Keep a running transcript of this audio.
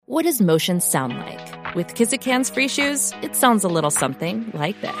What does motion sound like? With Kizik Hands Free Shoes, it sounds a little something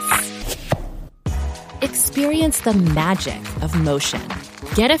like this. Experience the magic of motion.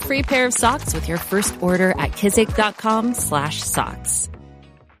 Get a free pair of socks with your first order at kizik.com/socks.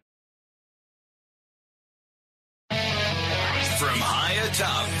 From high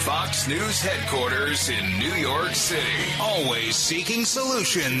atop Fox News headquarters in New York City, always seeking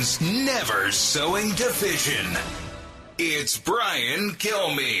solutions, never sowing division. It's Brian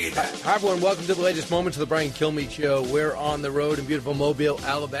Kilmeade. Hi, everyone. Welcome to the latest moments of the Brian Kilmeade Show. We're on the road in beautiful Mobile,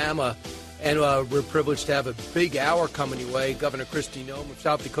 Alabama, and we're privileged to have a big hour coming your way. Governor Kristi Noem of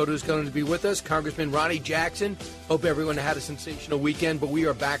South Dakota is going to be with us. Congressman Ronnie Jackson. Hope everyone had a sensational weekend, but we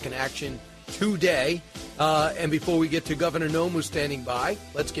are back in action today. And before we get to Governor Noem, who's standing by,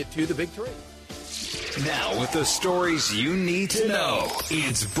 let's get to the big three. Now, with the stories you need to know,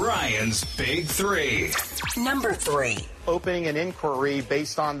 it's Brian's Big Three. Number 3. Opening an inquiry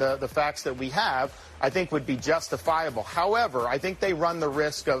based on the facts that we have, I think would be justifiable. However, I think they run the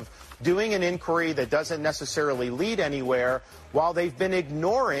risk of doing an inquiry that doesn't necessarily lead anywhere while they've been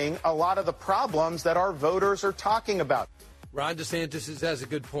ignoring a lot of the problems that our voters are talking about. Ron DeSantis has a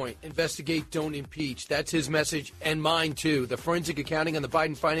good point. Investigate, don't impeach. That's his message, and mine, too. The forensic accounting on the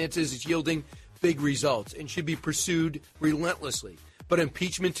Biden finances is yielding big results and should be pursued relentlessly. But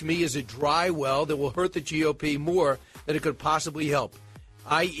impeachment, to me, is a dry well that will hurt the GOP more than it could possibly help,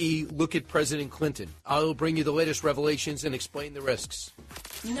 i.e., look at President Clinton. I'll bring you the latest revelations and explain the risks.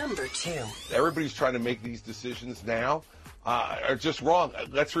 Number 2. Everybody's trying to make these decisions now are just wrong.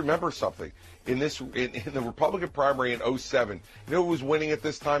 Let's remember something. In the Republican primary in 2007, you know who was winning at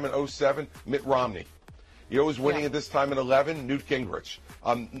this time in 2007? Mitt Romney. You know who was winning at this time in 2011? Newt Gingrich.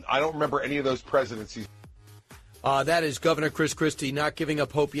 I don't remember any of those presidencies. That is Governor Chris Christie not giving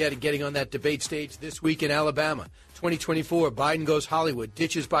up hope yet and getting on that debate stage this week in Alabama. 2024, Biden goes Hollywood,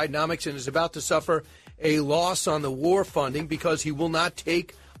 ditches Bidenomics, and is about to suffer a loss on the war funding because he will not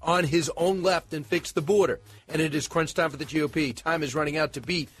take on his own left and fix the border. And it is crunch time for the GOP. Time is running out to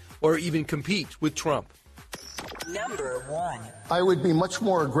beat or even compete with Trump. Number 1. I would be much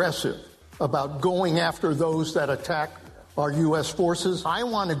more aggressive about going after those that attack our U.S. forces. I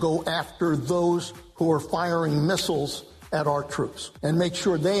want to go after those who are firing missiles at our troops and make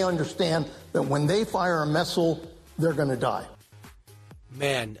sure they understand that when they fire a missile, they're going to die.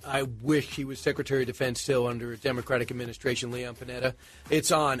 Man, I wish he was Secretary of Defense still under a Democratic administration, Leon Panetta.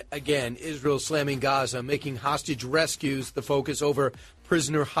 It's on again. Israel slamming Gaza, making hostage rescues the focus over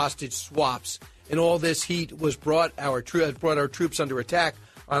prisoner hostage swaps. And all this heat has brought our troops under attack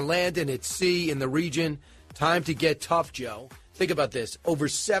on land and at sea in the region. Time to get tough, Joe. Think about this. Over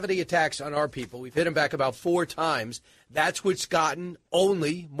 70 attacks on our people. We've hit them back about 4 times. That's what's gotten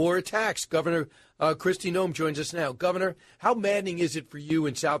only more attacks. Governor Kristi Noem joins us now. Governor, how maddening is it for you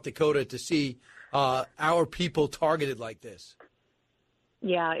in South Dakota to see our people targeted like this?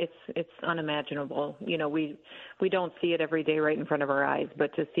 Yeah, it's unimaginable. You know, we don't see it every day right in front of our eyes,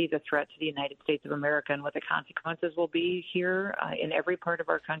 but to see the threat to the United States of America and what the consequences will be here in every part of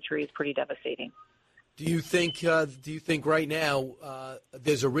our country is pretty devastating. Do you think right now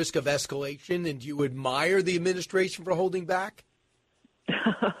there's a risk of escalation, and do you admire the administration for holding back?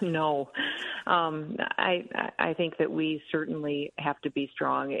 No. I think that we certainly have to be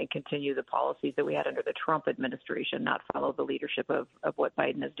strong and continue the policies that we had under the Trump administration, not follow the leadership of what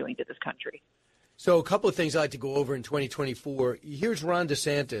Biden is doing to this country. So a couple of things I'd like to go over in 2024. Here's Ron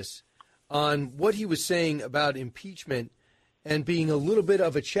DeSantis on what he was saying about impeachment and being a little bit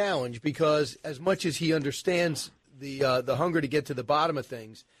of a challenge because as much as he understands the hunger to get to the bottom of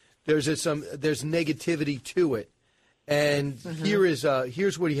things, there's negativity to it. And here's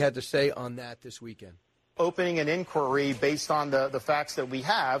what he had to say on that this weekend. Opening an inquiry based on the facts that we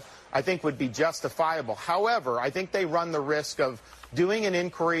have, I think would be justifiable. However, I think they run the risk of doing an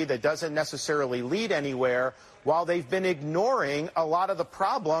inquiry that doesn't necessarily lead anywhere while they've been ignoring a lot of the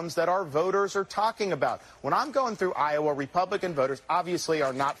problems that our voters are talking about. When I'm going through Iowa, Republican voters obviously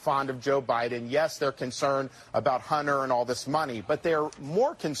are not fond of Joe Biden. Yes, they're concerned about Hunter and all this money, but they're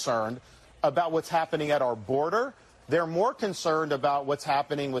more concerned about what's happening at our border. They're more concerned about what's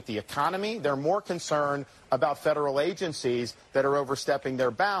happening with the economy. They're more concerned about federal agencies that are overstepping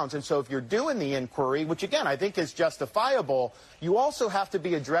their bounds. And so if you're doing the inquiry, which, again, I think is justifiable, you also have to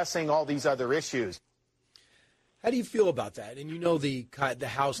be addressing all these other issues. How do you feel about that? And you know the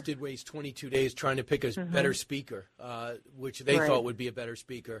House did waste 22 days trying to pick a better speaker, which they thought would be a better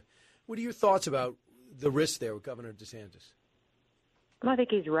speaker. What are your thoughts about the risk there with Governor DeSantis? Well, I think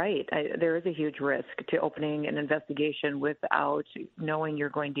he's right. There is a huge risk to opening an investigation without knowing you're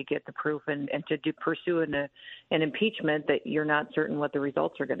going to get the proof and to pursue an impeachment that you're not certain what the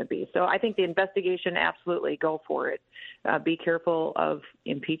results are going to be. So I think the investigation, absolutely go for it. Be careful of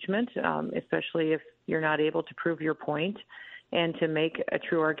impeachment, especially if you're not able to prove your point and to make a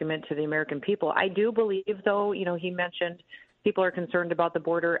true argument to the American people. I do believe, though, he mentioned people are concerned about the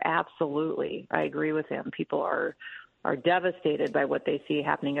border. Absolutely. I agree with him. People are devastated by what they see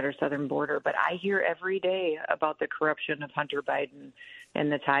happening at our southern border. But I hear every day about the corruption of Hunter Biden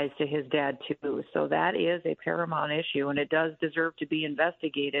and the ties to his dad, too. So that is a paramount issue, and it does deserve to be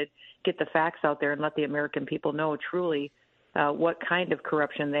investigated, get the facts out there, and let the American people know truly what kind of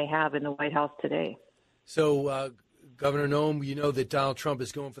corruption they have in the White House today. So, Governor Noem, you know that Donald Trump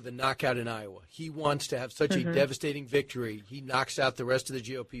is going for the knockout in Iowa. He wants to have such a devastating victory. He knocks out the rest of the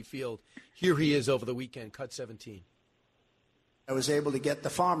GOP field. Here he is over the weekend, cut 17. I was able to get the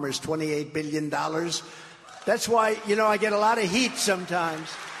farmers $28 billion. That's why, I get a lot of heat sometimes.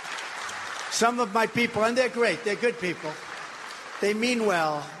 Some of my people, and they're great, they're good people, they mean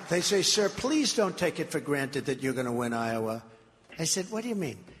well. They say, sir, please don't take it for granted that you're going to win Iowa. I said, what do you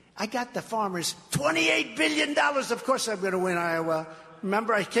mean? I got the farmers $28 billion. Of course I'm going to win Iowa.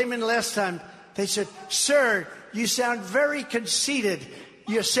 Remember, I came in last time. They said, sir, you sound very conceited.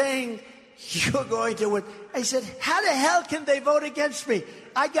 You're saying you're going to win. I said, how the hell can they vote against me?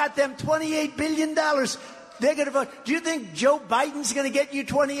 I got them $28 billion. They're going to vote. Do you think Joe Biden's going to get you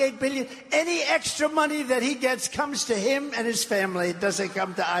 $28 billion? Any extra money that he gets comes to him and his family. It doesn't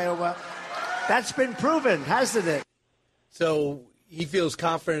come to Iowa. That's been proven, hasn't it? So he feels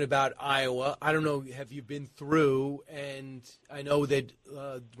confident about Iowa. I don't know, have you been through? And I know that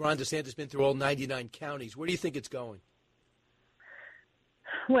Ron DeSantis has been through all 99 counties. Where do you think it's going?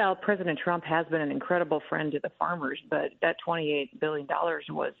 Well, President Trump has been an incredible friend to the farmers, but that $28 billion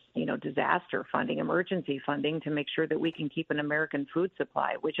was, disaster funding, emergency funding to make sure that we can keep an American food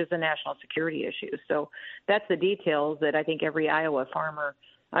supply, which is a national security issue. So that's the details that I think every Iowa farmer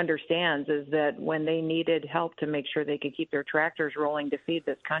understands, is that when they needed help to make sure they could keep their tractors rolling to feed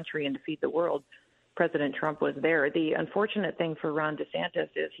this country and to feed the world, President Trump was there. The unfortunate thing for Ron DeSantis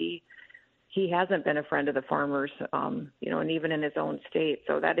is he hasn't been a friend of the farmers, and even in his own state.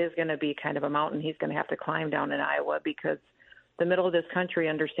 So that is going to be kind of a mountain he's going to have to climb down in Iowa, because the middle of this country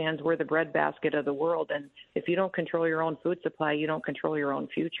understands we're the breadbasket of the world. And if you don't control your own food supply, you don't control your own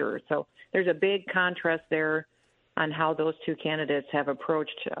future. So there's a big contrast there on how those two candidates have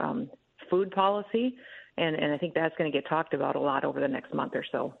approached food policy. And I think that's going to get talked about a lot over the next month or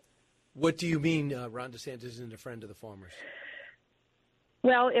so. What do you mean Ron DeSantis isn't a friend of the farmers?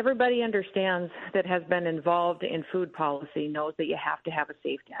 Well, everybody understands that has been involved in food policy knows that you have to have a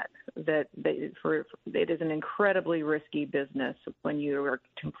safety net. It is an incredibly risky business when you are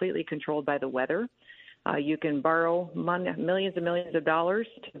completely controlled by the weather. You can borrow millions and millions of dollars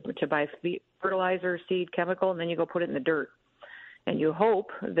to buy fertilizer, seed, chemical, and then you go put it in the dirt. And you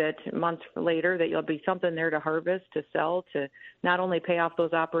hope that months later that you'll be something there to harvest, to sell, to not only pay off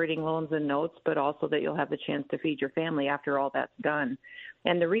those operating loans and notes, but also that you'll have the chance to feed your family after all that's done.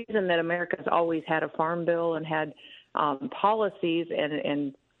 And the reason that America's always had a farm bill and had policies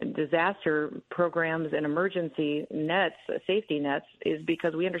and disaster programs and emergency nets, safety nets, is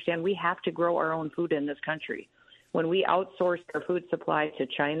because we understand we have to grow our own food in this country. When we outsource our food supply to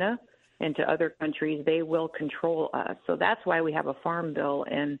China and to other countries, they will control us. So that's why we have a farm bill,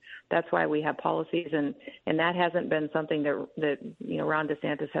 and that's why we have policies, and that hasn't been something that Ron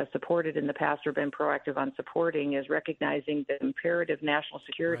DeSantis has supported in the past or been proactive on supporting, is recognizing the imperative national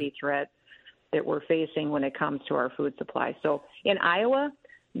security threat that we're facing when it comes to our food supply. So in Iowa,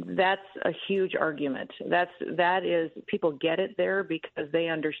 that's a huge argument. That is, people get it there because they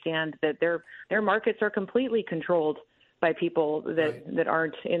understand that their markets are completely controlled by people that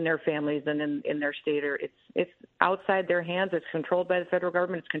aren't in their families and in their state. Or it's outside their hands. It's controlled by the federal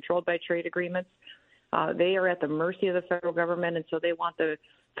government. It's controlled by trade agreements. They are at the mercy of the federal government, and so they want the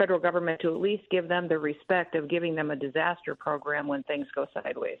federal government to at least give them the respect of giving them a disaster program when things go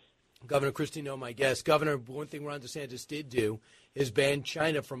sideways. Governor Kristi Noem, my guest. Governor, one thing Ron DeSantis did do is ban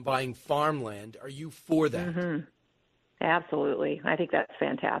China from buying farmland. Are you for that? Mm-hmm. Absolutely. I think that's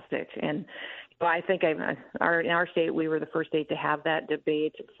fantastic. And I think in our state, we were the first state to have that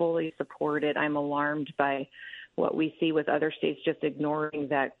debate, fully supported. I'm alarmed by what we see with other states just ignoring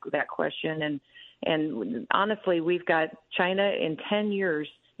that question. And honestly, we've got China in 10 years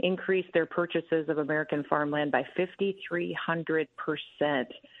increased their purchases of American farmland by 5,300%.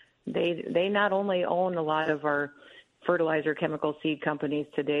 They not only own a lot of our fertilizer, chemical seed companies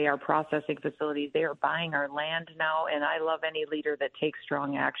today, our processing facilities, they are buying our land now, and I love any leader that takes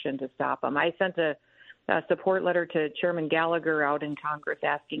strong action to stop them. I sent a support letter to Chairman Gallagher out in Congress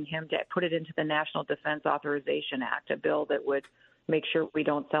asking him to put it into the National Defense Authorization Act, a bill that would make sure we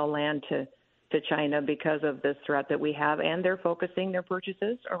don't sell land to China because of this threat that we have, and they're focusing their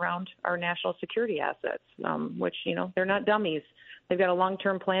purchases around our national security assets, which, they're not dummies. They've got a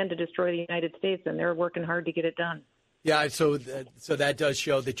long-term plan to destroy the United States, and they're working hard to get it done. Yeah, so that does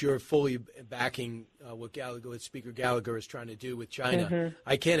show that you're fully backing what Speaker Gallagher is trying to do with China. Mm-hmm.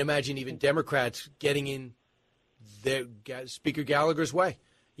 I can't imagine even Democrats getting in Speaker Gallagher's way.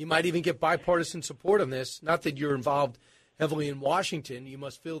 You might even get bipartisan support on this. Not that you're involved heavily in Washington. You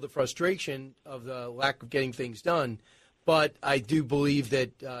must feel the frustration of the lack of getting things done. But I do believe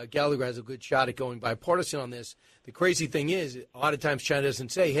that Gallagher has a good shot at going bipartisan on this. The crazy thing is, a lot of times China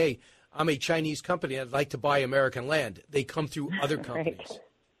doesn't say, hey, I'm a Chinese company. I'd like to buy American land. They come through other companies. Right.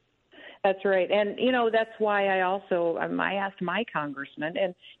 That's right. And, that's why I asked my congressman,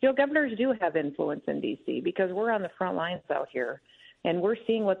 and, governors do have influence in D.C. because we're on the front lines out here. And we're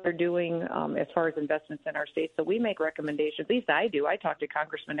seeing what they're doing as far as investments in our state. So we make recommendations. At least I do. I talk to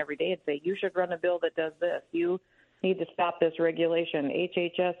congressmen every day and say, you should run a bill that does this. You need to stop this regulation.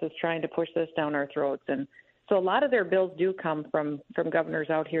 HHS is trying to push this down our throats. And so a lot of their bills do come from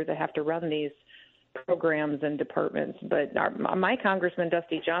governors out here that have to run these programs and departments. But my Congressman,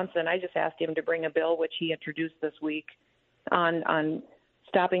 Dusty Johnson, I just asked him to bring a bill, which he introduced this week, on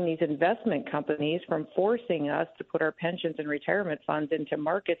stopping these investment companies from forcing us to put our pensions and retirement funds into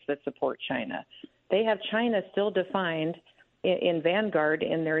markets that support China. They have China still defined in Vanguard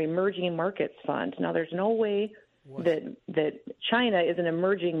in their emerging markets fund. Now, there's no way that China is an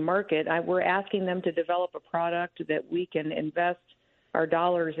emerging market. We're asking them to develop a product that we can invest our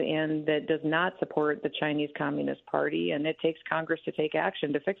dollars in that does not support the Chinese Communist Party, and it takes Congress to take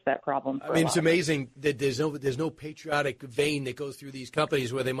action to fix that problem. I mean, it's amazing that there's no patriotic vein that goes through these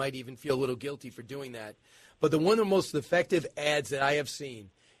companies where they might even feel a little guilty for doing that. But one of the most effective ads that I have seen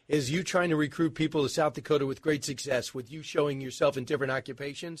is you trying to recruit people to South Dakota with great success, with you showing yourself in different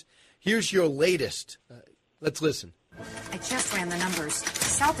occupations. Here's your latest. Let's listen. I just ran the numbers.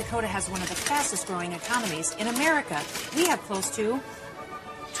 South Dakota has one of the fastest growing economies in America. We have close to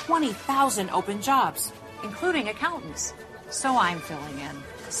 20,000 open jobs, including accountants. So I'm filling in.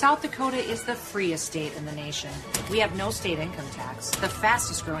 South Dakota is the freest state in the nation. We have no state income tax, the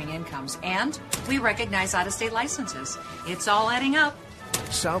fastest growing incomes, and we recognize out-of-state licenses. It's all adding up.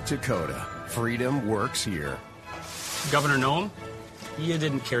 South Dakota. Freedom works here. Governor Noem, you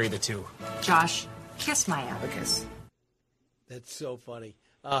didn't carry the two. Josh, kiss my abacus. That's so funny.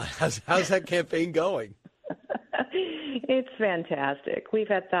 How's that campaign going? It's fantastic. We've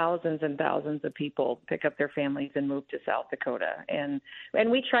had thousands and thousands of people pick up their families and move to South Dakota. And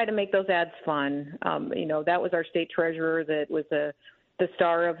we try to make those ads fun. That was our state treasurer that was the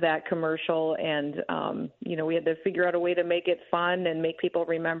star of that commercial. And, we had to figure out a way to make it fun and make people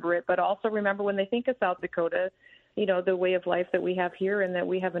remember it, but also remember when they think of South Dakota, the way of life that we have here, and that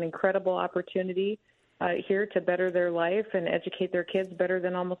we have an incredible opportunity here to better their life and educate their kids better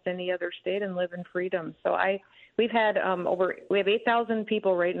than almost any other state and live in freedom. So we've had we have 8,000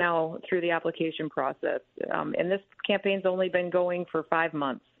 people right now through the application process, and this campaign's only been going for 5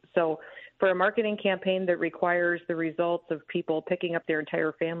 months. So for a marketing campaign that requires the results of people picking up their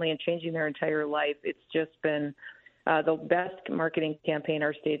entire family and changing their entire life, it's just been the best marketing campaign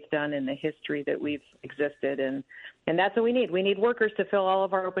our state's done in the history that we've existed. And that's what we need. We need workers to fill all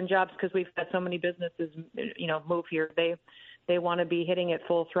of our open jobs because we've had so many businesses, move here. They want to be hitting it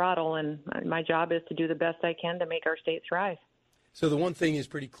full throttle, and my job is to do the best I can to make our state thrive. So the one thing is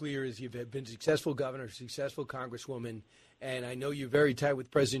pretty clear is you've been successful governor, successful congresswoman, and I know you're very tight with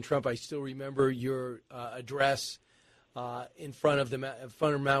President Trump. I still remember your address in front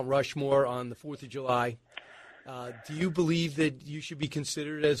of Mount Rushmore on the 4th of July. Do you believe that you should be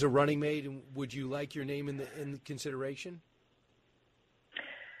considered as a running mate, and would you like your name in consideration?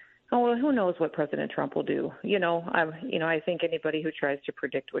 Oh, well, who knows what President Trump will do? I think anybody who tries to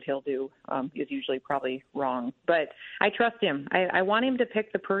predict what he'll do is usually probably wrong. But I trust him. I want him to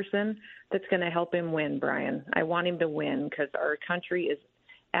pick the person that's going to help him win, Brian. I want him to win because our country is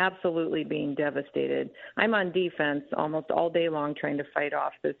absolutely being devastated. I'm on defense almost all day long trying to fight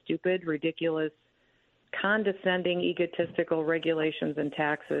off the stupid, ridiculous, condescending, egotistical regulations and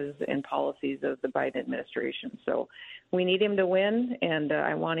taxes and policies of the Biden administration. So we need him to win, and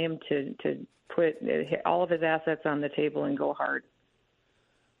I want him to put all of his assets on the table and go hard.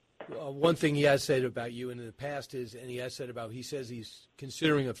 One thing he has said about you in the past is, and he says he's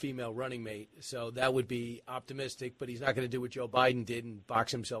considering a female running mate. So that would be optimistic, but he's not going to do what Joe Biden did and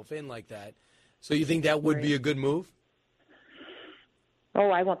box himself in like that. So you think that would be a good move? Oh,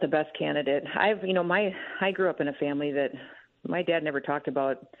 I want the best candidate. I grew up in a family that my dad never talked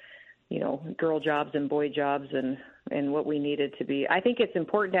about, girl jobs and boy jobs and what we needed to be. I think it's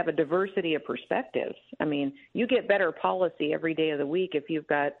important to have a diversity of perspectives. I mean, you get better policy every day of the week if you've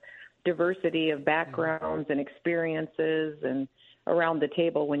got diversity of backgrounds and experiences and around the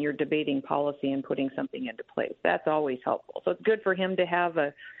table when you're debating policy and putting something into place. That's always helpful. So it's good for him to have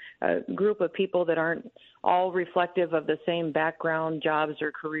a group of people that aren't all reflective of the same background, jobs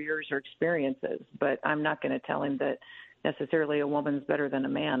or careers or experiences. But I'm not going to tell him that necessarily a woman's better than a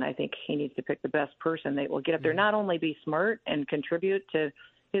man. I think he needs to pick the best person that will get up there, not only be smart and contribute to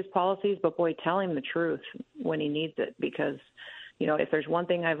his policies, but boy, tell him the truth when he needs it. Because, if there's one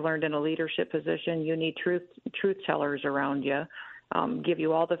thing I've learned in a leadership position, you need truth tellers around you, give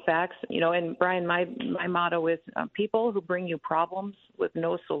you all the facts. And Brian, my motto is people who bring you problems with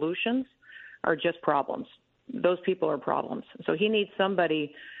no solutions are just problems. Those people are problems. So he needs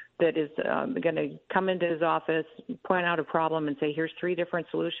somebody that is going to come into his office, point out a problem and say, here's 3 different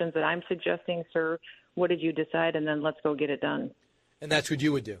solutions that I'm suggesting, sir. What did you decide? And then let's go get it done. And that's what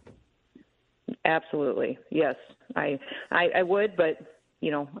you would do? Absolutely. Yes, I would. But,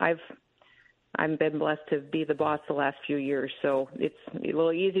 I've been blessed to be the boss the last few years. So it's a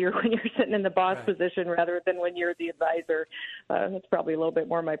little easier when you're sitting in the boss position rather than when you're the advisor. That's probably a little bit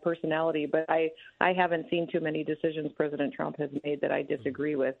more my personality. But I haven't seen too many decisions President Trump has made that I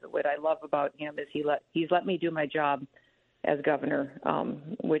disagree with. What I love about him is he's let me do my job as governor,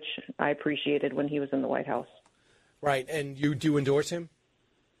 which I appreciated when he was in the White House. Right. And you do endorse him?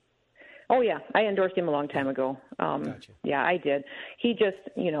 Oh, yeah. I endorsed him a long time ago. Gotcha. Yeah, I did. He just,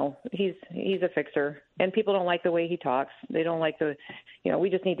 he's a fixer, and people don't like the way he talks. They don't like we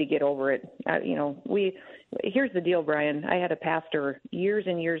just need to get over it. Here's the deal, Brian. I had a pastor years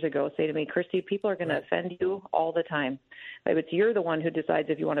and years ago say to me, Christy, people are going to offend you all the time. You're the one who decides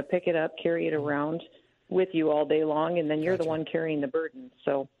if you want to pick it up, carry it around with you all day long, and then you're the one carrying the burden.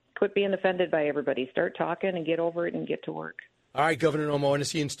 So quit being offended by everybody. Start talking and get over it and get to work. All right, Governor Noem, I want to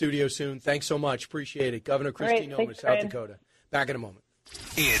see you in studio soon. Thanks so much. Appreciate it. Governor Kristi Noem of South Dakota. Back in a moment.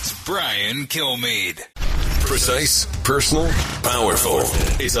 It's Brian Kilmeade. Precise, personal, powerful.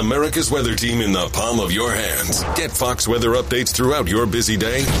 It's America's weather team in the palm of your hands. Get Fox weather updates throughout your busy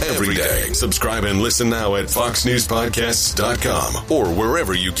day, every day. Subscribe and listen now at foxnewspodcasts.com or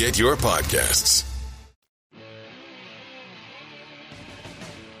wherever you get your podcasts.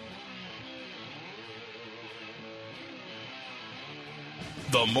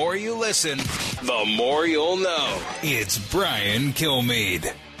 The more you listen, the more you'll know. It's Brian Kilmeade.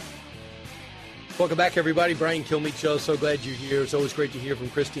 Welcome back, everybody. Brian Kilmeade Show. So glad you're here. It's always great to hear from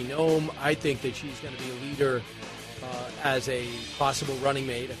Kristi Noem. I think that she's going to be a leader as a possible running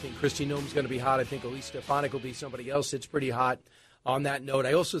mate. I think Kristi Noem's going to be hot. I think Elise Stefanik will be somebody else that's pretty hot. On that note,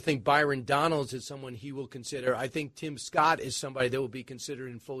 I also think Byron Donalds is someone he will consider. I think Tim Scott is somebody that will be considered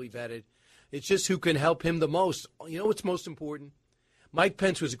and fully vetted. It's just who can help him the most. You know what's most important? Mike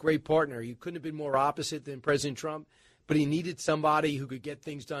Pence was a great partner. He couldn't have been more opposite than President Trump, but he needed somebody who could get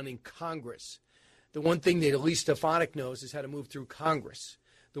things done in Congress. The one thing that Elise Stefanik knows is how to move through Congress.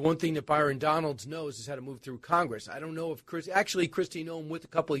 The one thing that Byron Donalds knows is how to move through Congress. I don't know if Kristi Noem, with a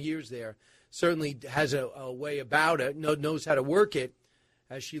couple of years there, certainly has a way about it, knows how to work it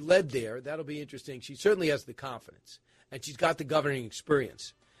as she led there. That'll be interesting. She certainly has the confidence, and she's got the governing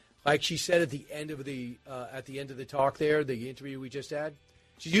experience. Like she said at the end of the talk there, the interview we just had,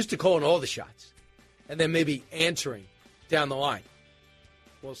 she's used to calling all the shots and then maybe answering down the line.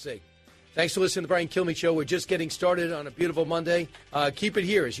 We'll see. Thanks for listening to the Brian Kilmeade Show. We're just getting started on a beautiful Monday. Keep it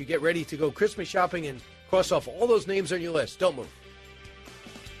here as you get ready to go Christmas shopping and cross off all those names on your list. Don't move.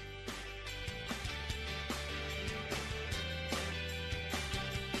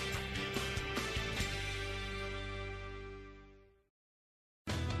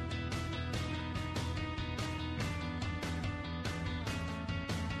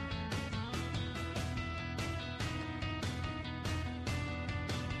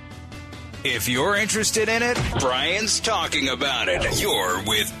 If you're interested in it, Brian's talking about it. You're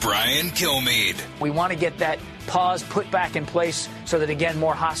with Brian Kilmeade. We want to get that pause put back in place so that, again,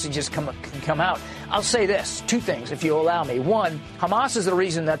 more hostages can come out. I'll say this, 2 things, if you allow me. One, Hamas is the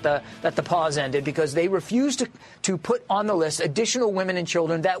reason that the pause ended, because they refused to put on the list additional women and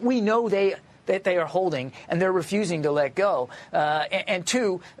children that we know that they are holding, and they're refusing to let go. And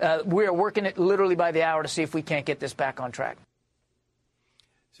 2, we are working it literally by the hour to see if we can't get this back on track.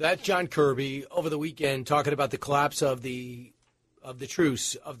 So that's John Kirby over the weekend talking about the collapse of the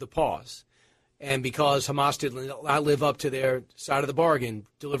truce, of the pause. And because Hamas did not live up to their side of the bargain,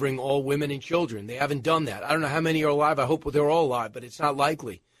 delivering all women and children, they haven't done that. I don't know how many are alive. I hope they're all alive, but it's not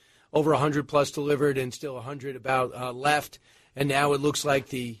likely. Over 100 plus delivered and still 100 about left. And now it looks like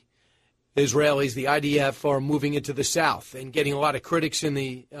the Israelis, the IDF, are moving into the south and getting a lot of critics in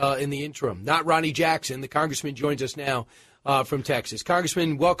the interim. Not Ronnie Jackson. The congressman joins us now from Texas.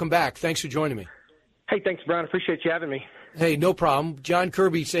 Congressman, welcome back. Thanks for joining me. Hey, thanks, Brian. Appreciate you having me. Hey, no problem. John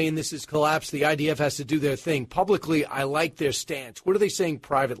Kirby saying this is collapse. The IDF has to do their thing. Publicly, I like their stance. What are they saying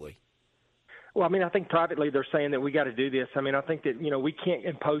privately? Well, I mean, I think privately they're saying that we got to do this. I mean, I think that we can't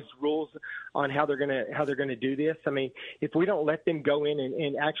impose rules on how they're gonna do this. I mean, if we don't let them go in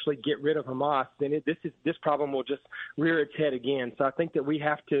and actually get rid of Hamas, then this problem will just rear its head again. So I think that we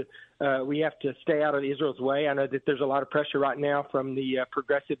have to stay out of Israel's way. I know that there's a lot of pressure right now from the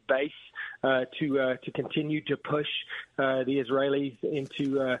progressive base to continue to push the Israelis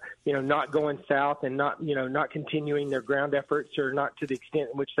into not going south and not continuing their ground efforts, or not to the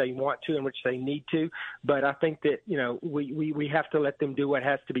extent in which they want to and which they need to. But I think that we have to let them do what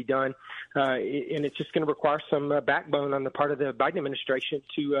has to be done, and it's just going to require some backbone on the part of the Biden administration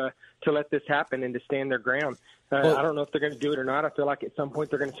to let this happen and to stand their ground. I don't know if they're going to do it or not. I feel like at some point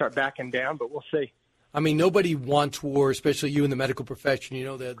they're going to start backing down, but we'll see. I mean, nobody wants war, especially you in the medical profession. You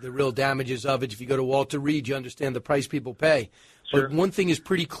know the real damages of it. If you go to Walter Reed, you understand the price people pay. Sure. But one thing is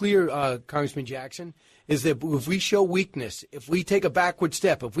pretty clear, Congressman Jackson, is that if we show weakness, if we take a backward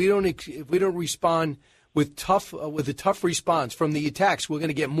step, if we don't respond with a tough response from the attacks, we're going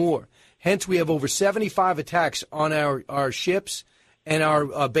to get more. Hence, we have over 75 attacks on our ships and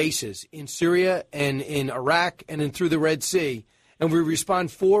our bases in Syria and in Iraq and in through the Red Sea. And we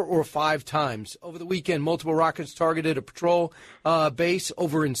respond 4 or 5 times. Over the weekend, multiple rockets targeted a patrol base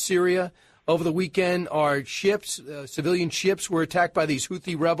over in Syria. Over the weekend, our ships, civilian ships, were attacked by these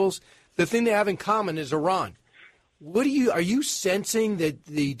Houthi rebels. The thing they have in common is Iran. Are you sensing that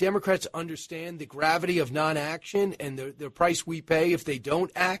the Democrats understand the gravity of non-action and the price we pay if they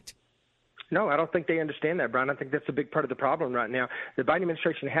don't act? No, I don't think they understand that, Brian. I think that's a big part of the problem right now. The Biden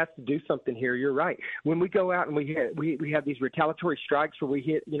administration has to do something here. You're right. When we go out and we have these retaliatory strikes where we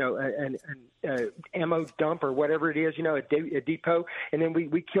hit, an ammo dump or whatever it is, a depot, and then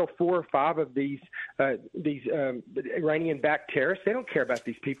we kill 4 or 5 of these Iranian-backed terrorists. They don't care about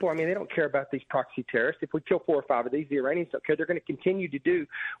these people. I mean, they don't care about these proxy terrorists. If we kill 4 or 5 of these, the Iranians don't care. They're going to continue to do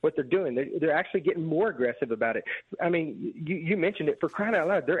what they're doing. They're actually getting more aggressive about it. I mean, you mentioned it. For crying out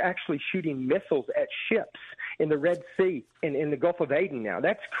loud, they're actually shooting missiles at ships in the Red Sea and in the Gulf of Aden now.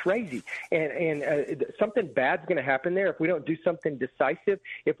 That's crazy. And something bad's going to happen there if we don't do something decisive,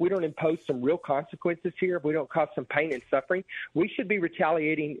 if we don't impose some real consequences here, if we don't cause some pain and suffering. We should be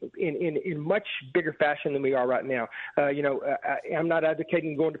retaliating in much bigger fashion than we are right now. I'm not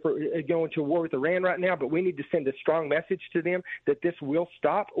advocating going to war with Iran right now, but we need to send a strong message to them that this will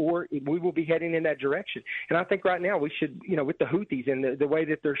stop, or we will be heading in that direction. And I think right now we should, with the Houthis and the way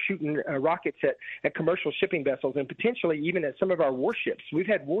that they're shooting rockets at commercial shipping vessels and potentially even at some of our warships. We've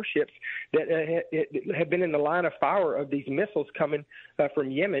had warships that have been in the line of fire of these missiles coming from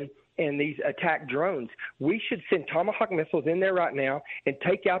Yemen and these attack drones. We should send Tomahawk missiles in there right now and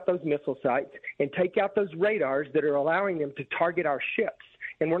take out those missile sites and take out those radars that are allowing them to target our ships.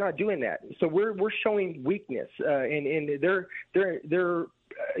 And we're not doing that. So we're showing weakness, and they're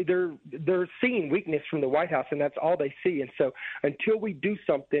seeing weakness from the White House, and that's all they see. And so until we do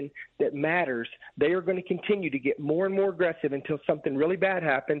something that matters, they are going to continue to get more and more aggressive until something really bad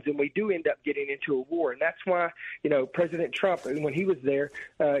happens and we do end up getting into a war. And that's why, President Trump, when he was there,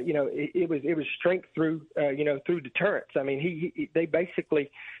 it was strength through deterrence. I mean, they basically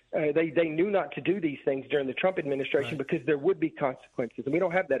they knew not to do these things during the Trump administration, right, because there would be consequences, and we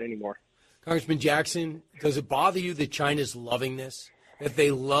don't have that anymore. Congressman Jackson, does it bother you that China's loving this? That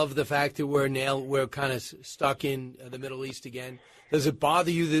they love the fact that we're kind of stuck in the Middle East again? Does it bother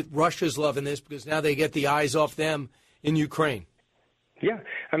you that Russia's loving this because now they get the eyes off them in Ukraine? Yeah,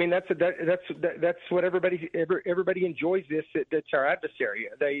 I mean that's what everybody enjoys this. That's our adversary.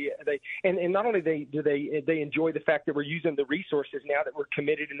 And not only do they enjoy the fact that we're using the resources now that we're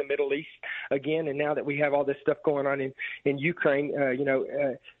committed in the Middle East again, and now that we have all this stuff going on in Ukraine,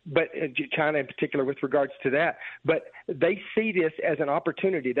 but China in particular with regards to that. But they see this as an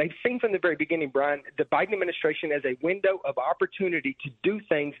opportunity. They've seen from the very beginning, Brian, the Biden administration as a window of opportunity to do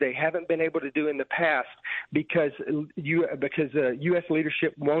things they haven't been able to do in the past because U.S.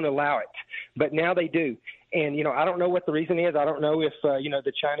 leadership won't allow it. But now they do. And, I don't know what the reason is. I don't know if,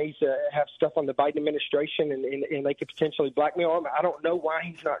 the Chinese have stuff on the Biden administration and they could potentially blackmail him. I don't know why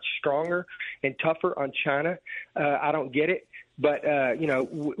he's not stronger and tougher on China. I don't get it. But,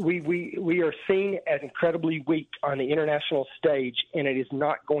 we are seen as incredibly weak on the international stage, and it is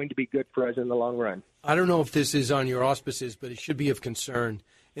not going to be good for us in the long run. I don't know if this is on your auspices, but it should be of concern.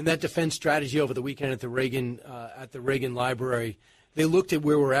 In that defense strategy over the weekend at the Reagan Library, they looked at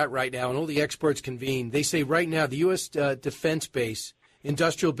where we're at right now, and all the experts convened. They say right now the U.S. defense base,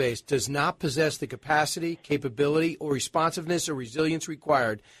 industrial base, does not possess the capacity, capability, or responsiveness or resilience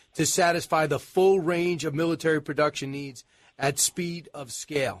required to satisfy the full range of military production needs at speed of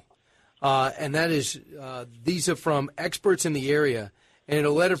scale. And that is, these are from experts in the area. And in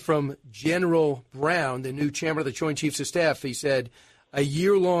a letter from General Brown, the new chairman of the Joint Chiefs of Staff, he said, a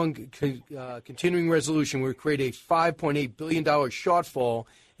year-long continuing resolution would create a $5.8 billion shortfall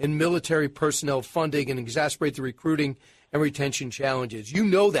in military personnel funding and exacerbate the recruiting and retention challenges. You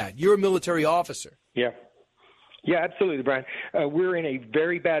know that. You're a military officer. Yeah. Yeah, absolutely, Brian. We're in a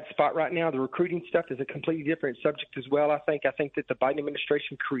very bad spot right now. The recruiting stuff is a completely different subject as well. I think that the Biden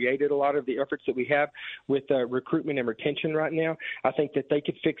administration created a lot of the efforts that we have with recruitment and retention right now. I think that they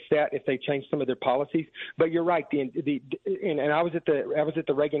could fix that if they change some of their policies. But you're right. And I was at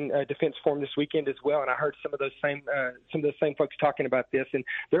the Reagan Defense Forum this weekend as well, and I heard some of those same folks talking about this, and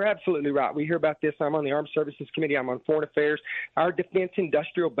they're absolutely right. We hear about this. I'm on the Armed Services Committee. I'm on Foreign Affairs. Our defense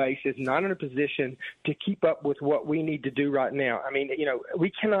industrial base is not in a position to keep up with what we need to do right now. I mean, we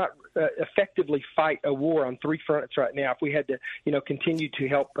cannot effectively fight a war on three fronts right now. If we had to, continue to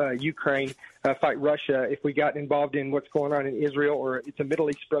help Ukraine fight Russia, if we got involved in what's going on in Israel, or if the Middle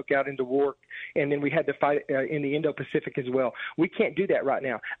East broke out into war, and then we had to fight in the Indo-Pacific as well. We can't do that right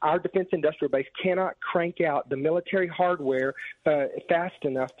now. Our defense industrial base cannot crank out the military hardware fast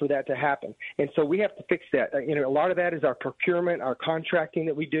enough for that to happen. And so we have to fix that. A lot of that is our procurement, our contracting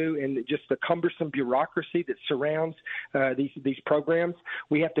that we do, and just the cumbersome bureaucracy that surrounds these programs.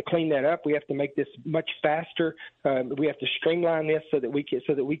 We have to clean that up. We have to make this much faster. We have to streamline this so that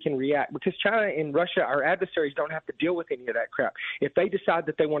we can react. Because China and Russia, our adversaries, don't have to deal with any of that crap. If they decide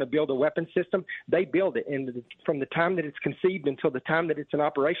that they want to build a weapon system, they build it. And from the time that it's conceived until the time that it's in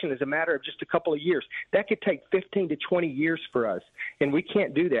operation is a matter of just a couple of years. That could take 15 to 20 years for us. And we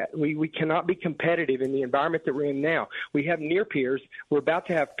can't do that. We cannot be competitive in the environment that we're in now. We have near peers. We're about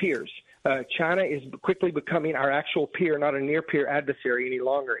to have peers. China is quickly becoming our actual peer, not a near-peer adversary any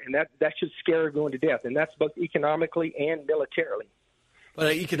longer. And that should scare everyone to death. And that's both economically and militarily.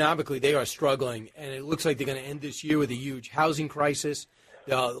 But economically, they are struggling. And it looks like they're going to end this year with a huge housing crisis.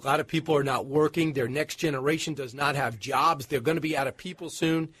 A lot of people are not working. Their next generation does not have jobs. They're going to be out of people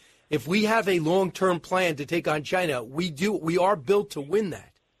soon. If we have a long-term plan to take on China, we are built to win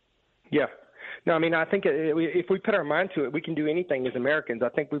that. Yeah. No, I mean, I think if we put our mind to it, we can do anything as Americans. I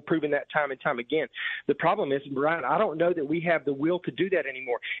think we've proven that time and time again. The problem is, Brian, I don't know that we have the will to do that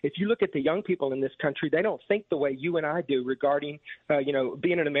anymore. If you look at the young people in this country, they don't think the way you and I do regarding,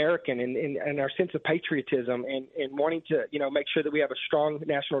 being an American and our sense of patriotism and wanting to, make sure that we have a strong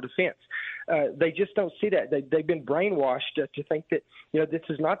national defense. They just don't see that. They've been brainwashed to think that, this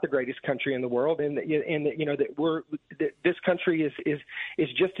is not the greatest country in the world, and that this country is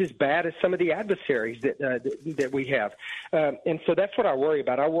just as bad as some of the adversaries that we have. And so that's what I worry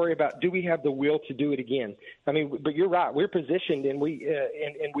about. I worry about, do we have the will to do it again? I mean, but you're right. We're positioned, and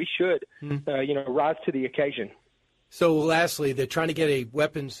we should, rise to the occasion. So lastly, they're trying to get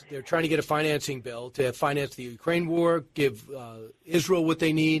a financing bill to finance the Ukraine war, give Israel what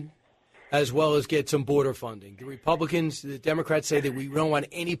they need, as well as get some border funding. The Democrats say that we don't want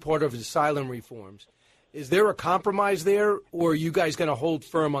any part of asylum reforms. Is there a compromise there, or are you guys going to hold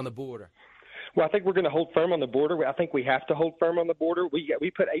firm on the border? Well, I think we're going to hold firm on the border. I think we have to hold firm on the border.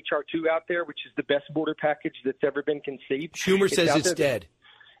 We put H.R. 2 out there, which is the best border package that's ever been conceived. Schumer says it's dead.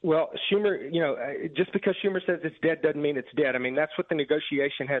 Well, Schumer, just because Schumer says it's dead doesn't mean it's dead. I mean, that's what the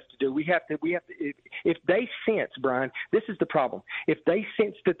negotiation has to do. We have to. If they sense, Brian, this is the problem. If they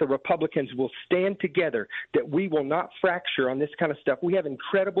sense that the Republicans will stand together, that we will not fracture on this kind of stuff, we have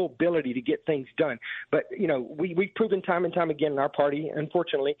incredible ability to get things done. But, we've proven time and time again in our party,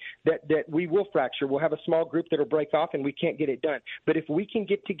 unfortunately, that we will fracture. We'll have a small group that will break off and we can't get it done. But if we can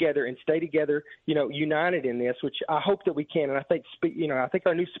get together and stay together, united in this, which I hope that we can, and I think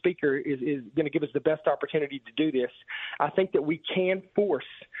our new speaker is going to give us the best opportunity to do this. I think that we can force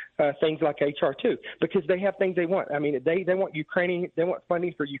things like HR2 because they have things they want. I mean, they want they want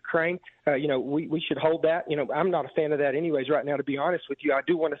funding for Ukraine. We should hold that. I'm not a fan of that anyways right now, to be honest with you. I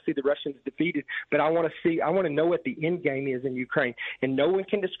do want to see the Russians defeated, but I want to know what the end game is in Ukraine, and no one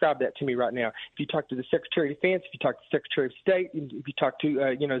can describe that to me right now. If you talk to the Secretary of Defense, if you talk to the Secretary of State, if you talk to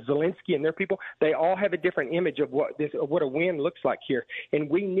Zelensky and their people, they all have a different image of what a win looks like here, and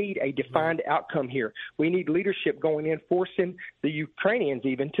we need a defined outcome here. We need leadership going in, forcing the Ukrainians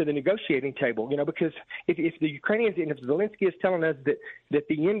even to the negotiating table. Because if the Ukrainians and if Zelensky is telling us that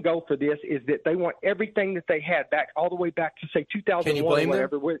the end goal for this is that they want everything that they had back all the way back to say 2001 or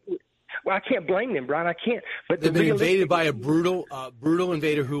whatever. Well, I can't blame them, Brian. I can't. But they've been invaded by a brutal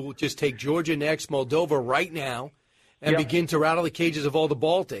invader who will just take Georgia next, Moldova right now, and begin to rattle the cages of all the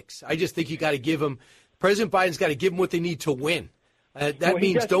Baltics. I just think you got to give them. President Biden's got to give them what they need to win. That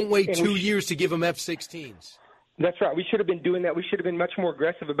means don't wait 2 years to give them F-16s. That's right. We should have been doing that. We should have been much more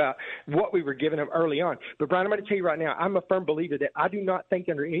aggressive about what we were giving them early on. But, Brian, I'm going to tell you right now, I'm a firm believer that I do not think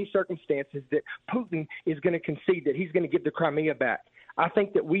under any circumstances that Putin is going to concede that he's going to give the Crimea back. I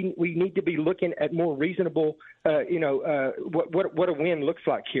think that we need to be looking at more reasonable, what a win looks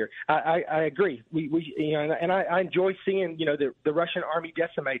like here. I agree. And I enjoy seeing the Russian army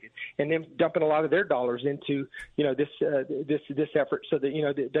decimated and them dumping a lot of their dollars into this effort so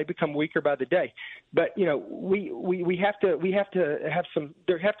that they become weaker by the day. But we have to have some.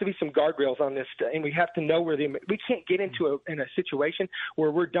 There have to be some guardrails on this, and we have to know where we can't get into a situation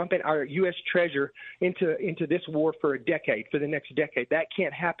where we're dumping our U.S. treasure into this war for the next decade. That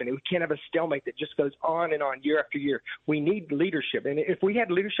can't happen. We can't have a stalemate that just goes on and on year after year. We need leadership. And if we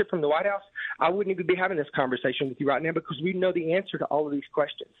had leadership from the White House, I wouldn't even be having this conversation with you right now because we know the answer to all of these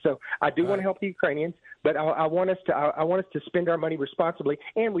questions. So I do want to help the Ukrainians, but I want us to spend our money responsibly.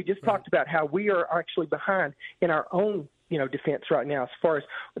 And we just talked about how we are actually behind in our own defense right now as far as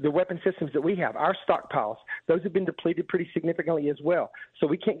the weapon systems that we have, our stockpiles. Those have been depleted pretty significantly as well. So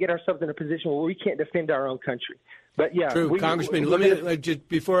we can't get ourselves in a position where we can't defend our own country. But, yeah. True. Congressman, let me just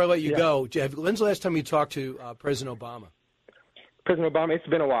before I let you go, when's the last time you talked to President Obama? President Obama, it's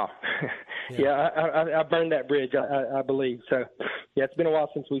been a while. I burned that bridge, I believe. So, it's been a while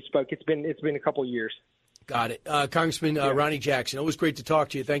since we spoke. It's been a couple of years. Got it. Congressman Ronnie Jackson, always great to talk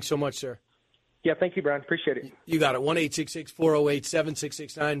to you. Thanks so much, sir. Yeah, thank you, Brian. Appreciate it. You got it.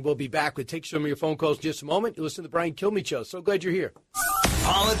 1-866-408-7669. We'll be back. We'll take some of your phone calls in just a moment. You listen to the Brian Kilmeade Show. So glad you're here.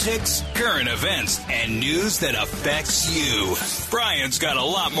 Politics, current events, and news that affects you. Brian's got a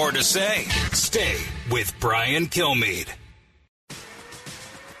lot more to say. Stay with Brian Kilmeade.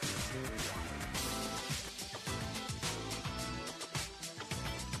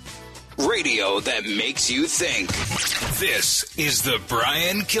 Radio that makes you think. This is the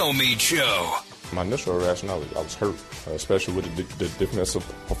Brian Kilmeade Show. My initial reaction, I was hurt, especially with the defensive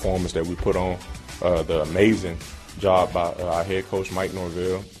performance that we put on. The amazing job by our head coach, Mike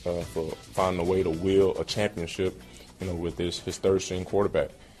Norvell, for finding a way to will a championship, with his third string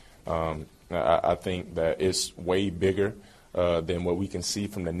quarterback. I think that it's way bigger than what we can see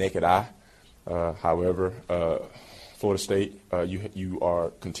from the naked eye. However, Florida State, you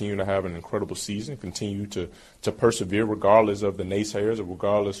are continuing to have an incredible season, continue to persevere regardless of the naysayers or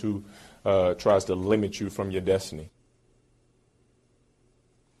regardless who tries to limit you from your destiny.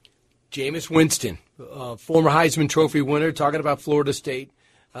 Jameis Winston, former Heisman Trophy winner, talking about Florida State.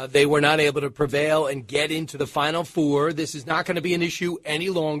 They were not able to prevail and get into the Final Four. This is not going to be an issue any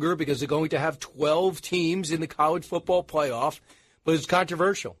longer because they're going to have 12 teams in the college football playoff, but it's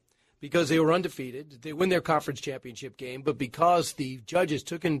controversial. Because they were undefeated. They win their conference championship game, but because the judges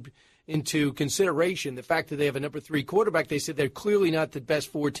took into consideration the fact that they have a number 3 quarterback, they said they're clearly not the best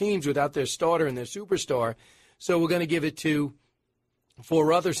 4 teams without their starter and their superstar. So we're going to give it to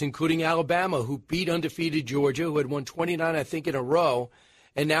 4 others, including Alabama, who beat undefeated Georgia, who had won 29, I think, in a row.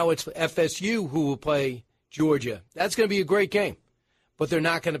 And now it's FSU who will play Georgia. That's going to be a great game, but they're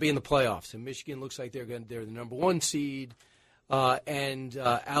not going to be in the playoffs. And Michigan looks like they're the number 1 seed. And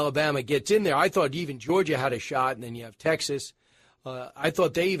Alabama gets in there. I thought even Georgia had a shot, and then you have Texas. I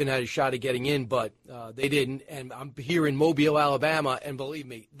thought they even had a shot at getting in, but they didn't. And I'm here in Mobile, Alabama, and believe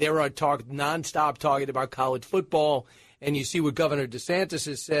me, there are nonstop talking about college football. And you see what Governor DeSantis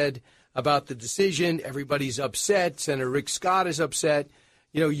has said about the decision. Everybody's upset. Senator Rick Scott is upset.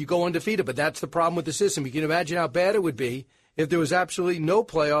 You go undefeated, but that's the problem with the system. You can imagine how bad it would be if there was absolutely no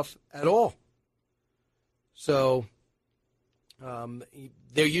playoff at all. So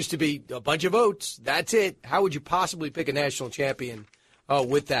there used to be a bunch of votes. That's it. How would you possibly pick a national champion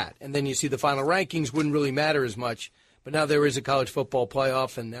with that? And then you see the final rankings wouldn't really matter as much. But now there is a college football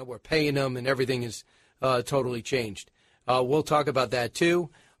playoff, and now we're paying them, and everything is totally changed. We'll talk about that,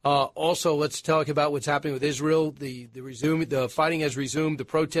 too. Also, let's talk about what's happening with Israel. The fighting has resumed, the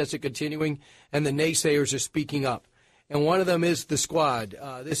protests are continuing, and the naysayers are speaking up. And one of them is the Squad.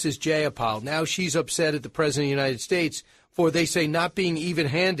 This is Jayapal. Now she's upset at the President of the United States for, they say, not being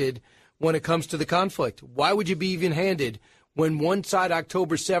even-handed when it comes to the conflict. Why would you be even-handed when one side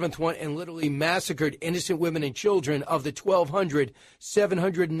October 7th went and literally massacred innocent women and children? Of the 1,200,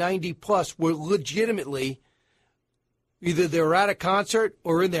 790-plus were legitimately, either they were at a concert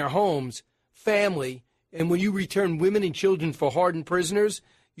or in their homes, family. And when you return women and children for hardened prisoners,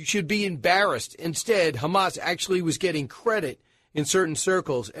 you should be embarrassed. Instead, Hamas actually was getting credit in certain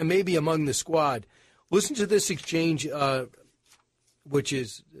circles and maybe among the Squad. Listen to this exchange, which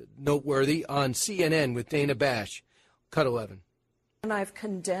is noteworthy, on CNN with Dana Bash. Cut 11. And I've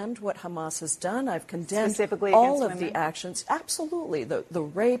condemned what Hamas has done. I've condemned specifically all of women? the actions. Absolutely. The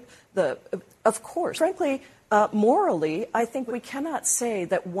rape, of course. Frankly, morally, I think we cannot say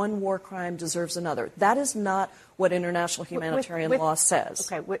that one war crime deserves another. That is not what international humanitarian law says.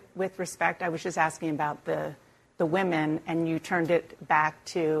 Okay, with respect, I was just asking about the women, and you turned it back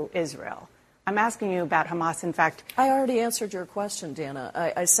to Israel. I'm asking you about Hamas. In fact, I already answered your question, Dana.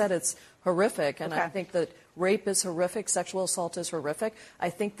 I said it's horrific, and okay. I think that rape is horrific, sexual assault is horrific. I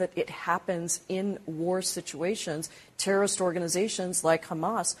think that it happens in war situations. Terrorist organizations like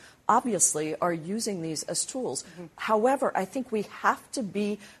Hamas obviously are using these as tools. Mm-hmm. However, I think we have to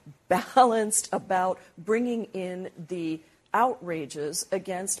be balanced about bringing in the outrages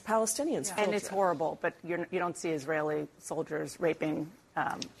against Palestinians. Yeah. And it's horrible, but you don't see Israeli soldiers raping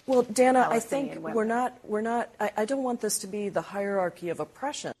well, Dana, I Palestinian think women. we're not, I don't want this to be the hierarchy of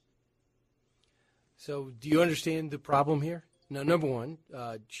oppression. So do you understand the problem here? Now, number one,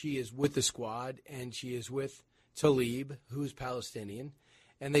 she is with the Squad, and she is with Tlaib, who's Palestinian.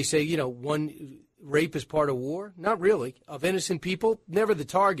 And they say, rape is part of war? Not really. Of innocent people? Never the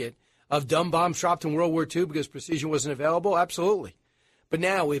target. Of dumb bombs dropped in World War II because precision wasn't available? Absolutely. But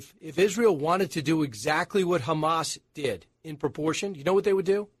now, if Israel wanted to do exactly what Hamas did in proportion, you know what they would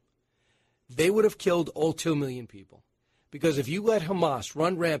do? They would have killed all 2 million people. Because if you let Hamas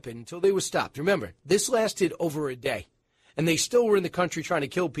run rampant until they were stopped, remember, this lasted over a day. And they still were in the country trying to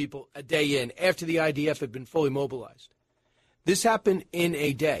kill people a day in after the IDF had been fully mobilized. This happened in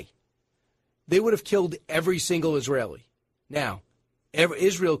a day. They would have killed every single Israeli. Now,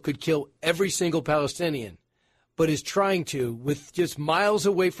 Israel could kill every single Palestinian, but is trying to, with just miles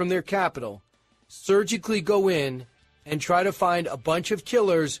away from their capital, surgically go in and try to find a bunch of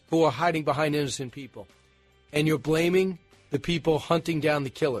killers who are hiding behind innocent people. And you're blaming the people hunting down the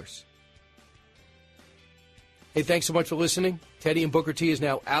killers. Hey, thanks so much for listening. Teddy and Booker T is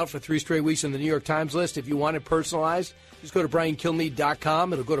now out for 3 straight weeks on the New York Times list. If you want it personalized, just go to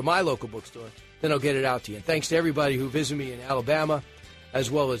BrianKilmeade.com. It'll go to my local bookstore. Then I'll get it out to you. And thanks to everybody who visited me in Alabama, as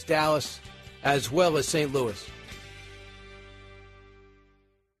well as Dallas, as well as St. Louis.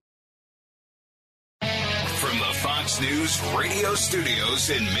 From the Fox News radio studios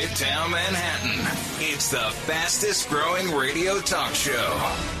in Midtown Manhattan, it's the fastest growing radio talk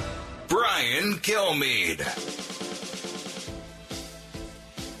show. Brian Kilmeade.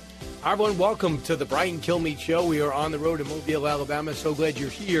 Hi, everyone. Welcome to the Brian Kilmeade Show. We are on the road in Mobile, Alabama. So glad you're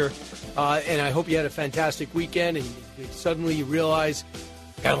here. And I hope you had a fantastic weekend and suddenly you realize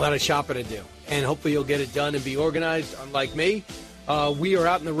you got a lot of shopping to do. And hopefully you'll get it done and be organized, unlike me. We are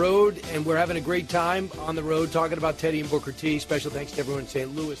out on the road, and we're having a great time on the road talking about Teddy and Booker T. Special thanks to everyone in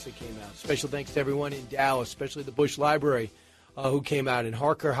St. Louis that came out. Special thanks to everyone in Dallas, especially the Bush Library who came out. And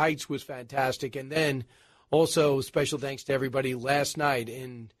Harker Heights was fantastic. And then also special thanks to everybody last night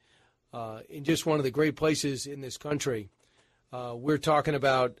in just one of the great places in this country. We're talking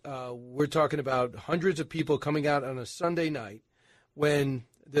about hundreds of people coming out on a Sunday night when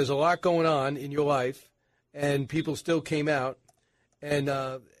there's a lot going on in your life, and people still came out and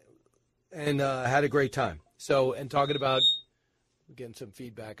had a great time. So, and talking about, getting some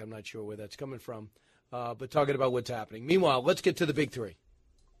feedback, I'm not sure where that's coming from, but talking about what's happening. Meanwhile, let's get to the big three.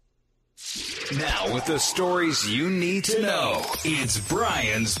 Now, with the stories you need to know, it's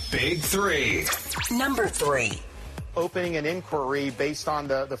Brian's Big Three. Number 3. Opening an inquiry based on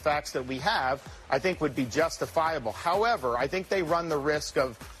the facts that we have, I think would be justifiable. However, I think they run the risk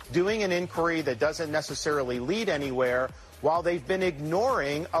of doing an inquiry that doesn't necessarily lead anywhere while they've been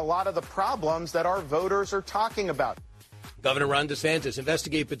ignoring a lot of the problems that our voters are talking about. Governor Ron DeSantis,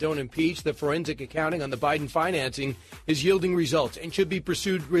 investigate but don't impeach. The forensic accounting on the Biden financing is yielding results and should be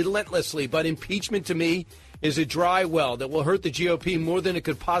pursued relentlessly. But impeachment, to me, is a dry well that will hurt the GOP more than it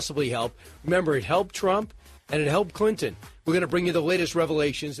could possibly help. Remember, it helped Trump and it helped Clinton. We're going to bring you the latest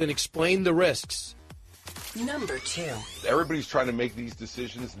revelations and explain the risks. Number 2. Everybody's trying to make these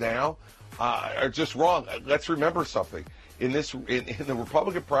decisions now are just wrong. Let's remember something. In the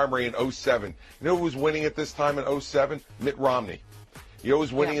Republican primary in 07, you know who was winning at this time in 07? Mitt Romney. You know who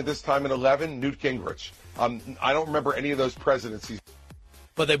was winning at this time in 11? Newt Gingrich. I don't remember any of those presidencies.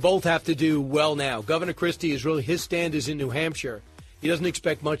 But they both have to do well now. Governor Christie is really, his stand is in New Hampshire. He doesn't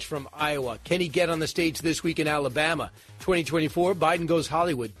expect much from Iowa. Can he get on the stage this week in Alabama? 2024, Biden goes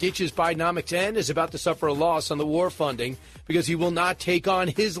Hollywood, ditches Bidenomics, and is about to suffer a loss on the war funding because he will not take on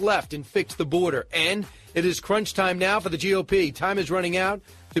his left and fix the border. And it is crunch time now for the GOP. Time is running out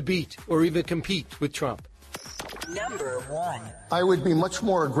to beat or even compete with Trump. Number 1. I would be much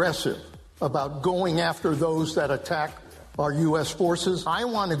more aggressive about going after those that attack our U.S. forces. I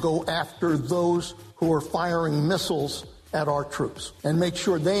want to go after those who are firing missiles at our troops and make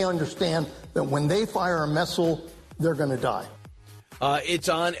sure they understand that when they fire a missile, they're going to die. It's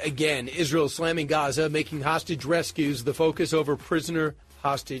on again. Israel slamming Gaza, making hostage rescues the focus over prisoner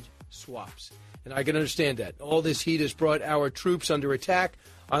hostage swaps. And I can understand that. All this heat has brought our troops under attack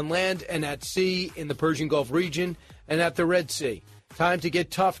on land and at sea in the Persian Gulf region and at the Red Sea. Time to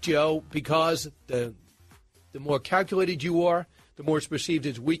get tough, Joe, because the more calculated you are, the more it's perceived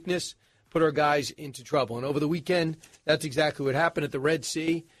as weakness. Put our guys into trouble. And over the weekend, that's exactly what happened at the Red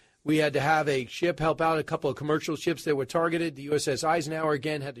Sea. We had to have a ship help out a couple of commercial ships that were targeted. The USS Eisenhower,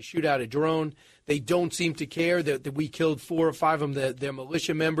 again, had to shoot out a drone. They don't seem to care that we killed 4 or 5 of them, their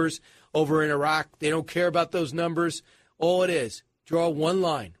militia members over in Iraq. They don't care about those numbers. All it is, draw one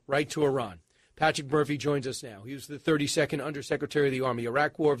line right to Iran. Patrick Murphy joins us now. He was the 32nd Undersecretary of the Army,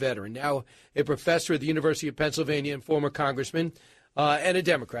 Iraq War veteran, now a professor at the University of Pennsylvania and former congressman. And a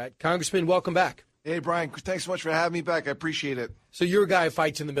Democrat. Congressman, welcome back. Hey, Brian, thanks so much for having me back. I appreciate it. So you're a guy who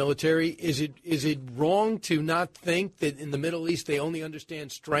fights in the military. Is it wrong to not think that in the Middle East they only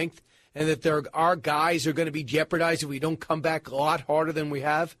understand strength and that our guys are going to be jeopardized if we don't come back a lot harder than we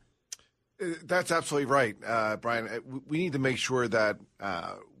have? That's absolutely right, Brian. We need to make sure that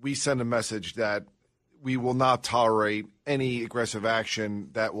we send a message that we will not tolerate any aggressive action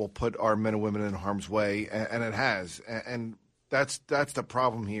that will put our men and women in harm's way, and it has. And that's the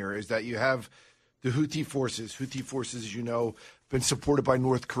problem here, is that you have the Houthi forces. Houthi forces, as you know, been supported by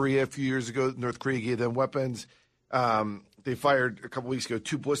North Korea a few years ago. North Korea gave them weapons. They fired a couple weeks ago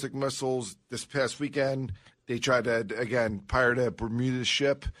 2 ballistic missiles. This past weekend, they tried to, again, pirate a Bermuda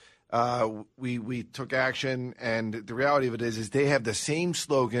ship. We took action, and the reality of it is they have the same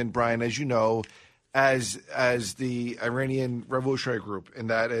slogan, Brian, as you know, as the Iranian Revolutionary Group, in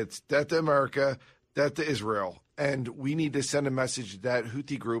that it's death to America, death to Israel. And we need to send a message that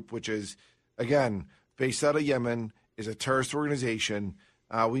Houthi group, which is, again, based out of Yemen, is a terrorist organization.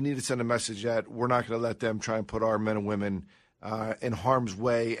 We need to send a message that we're not going to let them try and put our men and women in harm's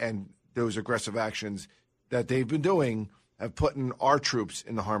way, and those aggressive actions that they've been doing have put our troops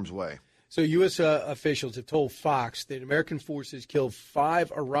in the harm's way. So U.S. officials have told Fox that American forces killed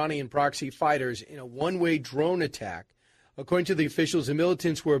 5 Iranian proxy fighters in a one-way drone attack. According to the officials, the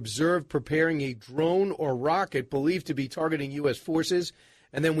militants were observed preparing a drone or rocket believed to be targeting U.S. forces,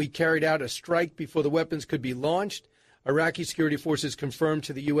 and then we carried out a strike before the weapons could be launched. Iraqi security forces confirmed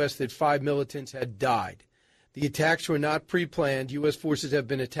to the U.S. that 5 militants had died. The attacks were not pre-planned. U.S. forces have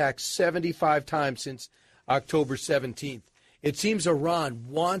been attacked 75 times since October 17th. It seems Iran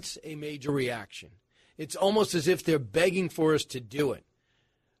wants a major reaction. It's almost as if they're begging for us to do it.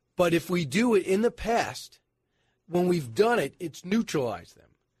 But if we do it in the past, when we've done it, it's neutralized them.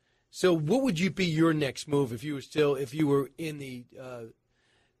 So what would be your next move if you were in the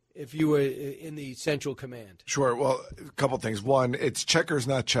Central Command? Sure. Well, a couple things. One, it's checkers,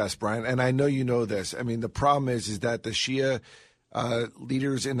 not chess, Brian. And I know you know this. I mean, the problem is that the Shia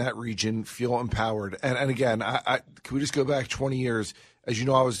leaders in that region feel empowered. And again, can we just go back 20 years? As you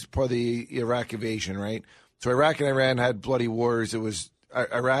know, I was part of the Iraq invasion, right? So Iraq and Iran had bloody wars. It was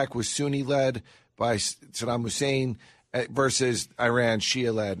Iraq was Sunni-led by Saddam Hussein versus Iran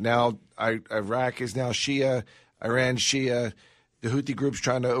Shia-led. Now Iraq is now Shia, Iran Shia. The Houthi group's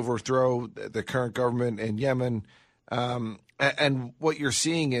trying to overthrow the current government in Yemen. And what you're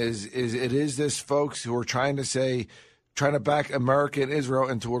seeing is this folks who are trying to back America and Israel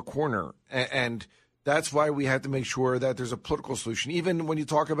into a corner. And that's why we have to make sure that there's a political solution. Even when you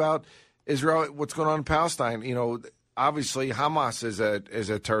talk about Israel, what's going on in Palestine, obviously Hamas is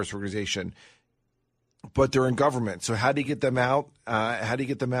a terrorist organization, but they're in government. So how do you get them out?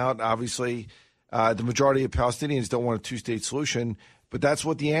 Obviously, the majority of Palestinians don't want a two-state solution, but that's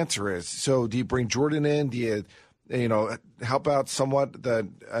what the answer is. So do you bring Jordan in? Do you help out somewhat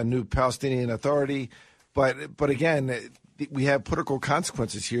a new Palestinian Authority? But again, we have political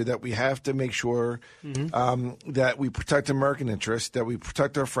consequences here that we have to make sure that we protect American interests, that we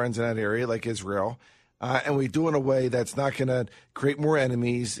protect our friends in that area, like Israel, and we do it in a way that's not going to create more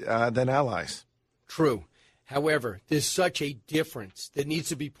enemies than allies. True. However, there's such a difference that needs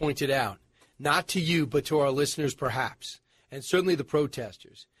to be pointed out, not to you, but to our listeners perhaps, and certainly the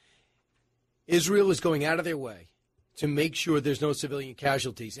protesters. Israel is going out of their way to make sure there's no civilian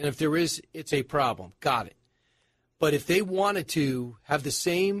casualties. And if there is, it's a problem. Got it. But if they wanted to have the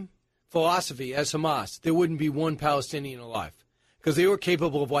same philosophy as Hamas, there wouldn't be one Palestinian alive because they were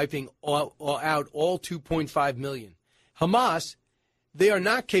capable of wiping out all 2.5 million. Hamas, they are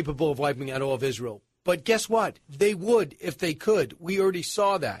not capable of wiping out all of Israel. But guess what? They would if they could. We already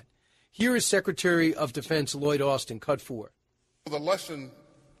saw that. Here is Secretary of Defense Lloyd Austin, cut 4. The lesson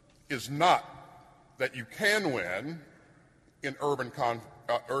is not that you can win in urban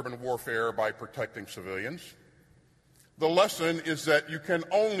warfare by protecting civilians. The lesson is that you can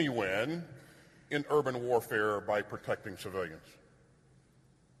only win in urban warfare by protecting civilians.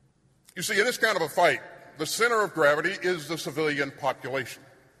 You see, in this kind of a fight, the center of gravity is the civilian population.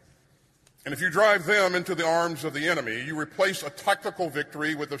 And if you drive them into the arms of the enemy, you replace a tactical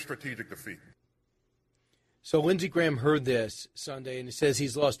victory with a strategic defeat. So Lindsey Graham heard this Sunday, and he says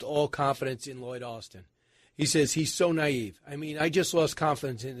he's lost all confidence in Lloyd Austin. He says he's so naive. I mean, I just lost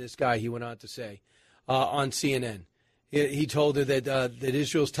confidence in this guy, he went on to say on CNN. He told her that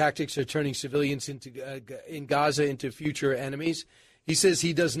Israel's tactics are turning civilians in Gaza into future enemies. He says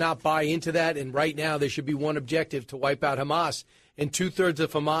he does not buy into that, and right now there should be one objective, to wipe out Hamas. And 2/3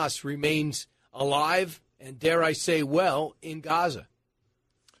 of Hamas remains alive and, dare I say, well, in Gaza.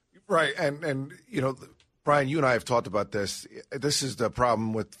 Right, and you know, Brian, you and I have talked about this. This is the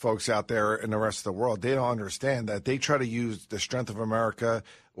problem with folks out there in the rest of the world. They don't understand that they try to use the strength of America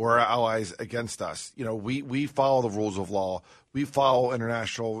or our allies against us. You know, we follow the rules of law. We follow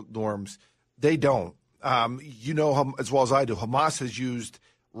international norms. They don't. You know as well as I do, Hamas has used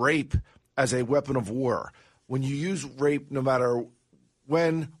rape as a weapon of war. When you use rape, no matter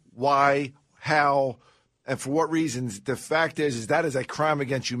when, why, how, and for what reasons, the fact is that is a crime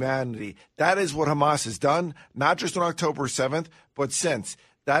against humanity. That is what Hamas has done, not just on October 7th, but since.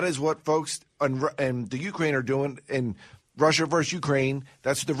 That is what folks in the Ukraine are doing in Russia versus Ukraine.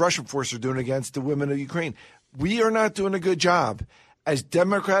 That's what the Russian forces are doing against the women of Ukraine. We are not doing a good job as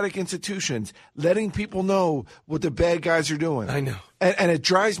democratic institutions letting people know what the bad guys are doing. I know. And it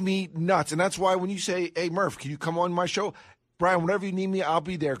drives me nuts. And that's why when you say, hey, Murph, can you come on my show? Brian, whenever you need me, I'll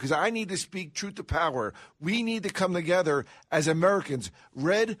be there because I need to speak truth to power. We need to come together as Americans,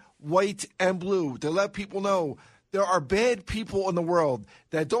 red, white, and blue, to let people know there are bad people in the world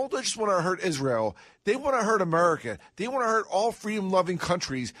that don't just want to hurt Israel. They want to hurt America. They want to hurt all freedom-loving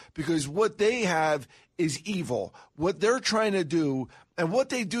countries because what they have is evil. What they're trying to do and what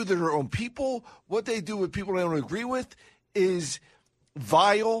they do to their own people, what they do with people they don't agree with is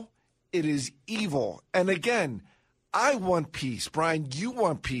vile. It is evil. And again, I want peace. Brian, you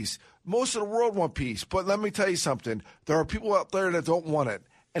want peace. Most of the world want peace. But let me tell you something. There are people out there that don't want it,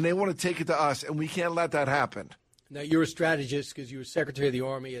 and they want to take it to us, and we can't let that happen. Now, you're a strategist because you were Secretary of the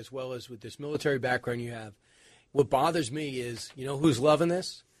Army as well as with this military background you have. What bothers me is, you know who's loving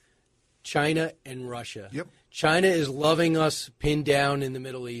this? China and Russia. Yep. China is loving us pinned down in the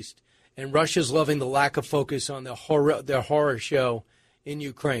Middle East, and Russia's loving the lack of focus on their horror show in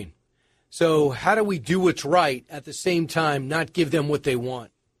Ukraine. So how do we do what's right at the same time, not give them what they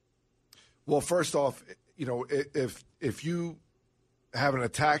want? Well, first off, you know, if you have an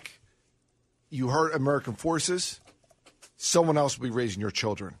attack, you hurt American forces, someone else will be raising your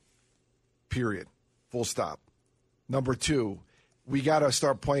children. Period. Full stop. Number two, we got to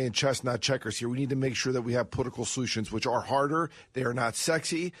start playing chess, not checkers here. We need to make sure that we have political solutions, which are harder. They are not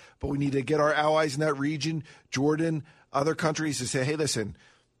sexy, but we need to get our allies in that region, Jordan, other countries, to say, hey, listen,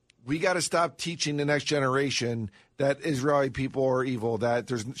 we got to stop teaching the next generation that Israeli people are evil, that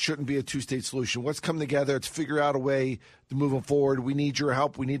there shouldn't be a two-state solution. Let's come together. Let's figure out a way to move them forward. We need your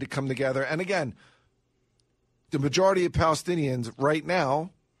help. We need to come together. And again, the majority of Palestinians right now,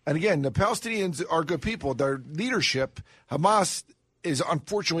 and again, the Palestinians are good people. Their leadership, Hamas, is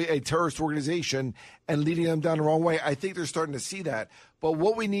unfortunately a terrorist organization and leading them down the wrong way. I think they're starting to see that. But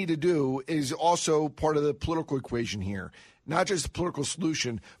what we need to do is also part of the political equation here. Not just a political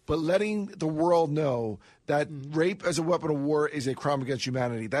solution, but letting the world know that rape as a weapon of war is a crime against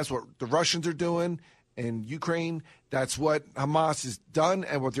humanity. That's what the Russians are doing in Ukraine. That's what Hamas has done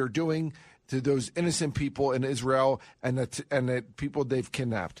and what they're doing to those innocent people in Israel and the people they've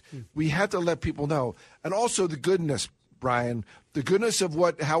kidnapped. We have to let people know. And also the goodness, Brian, the goodness of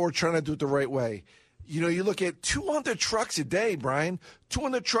how we're trying to do it the right way. You look at 200 trucks a day, Brian.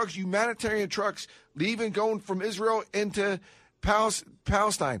 200 trucks, humanitarian trucks, leaving, going from Israel into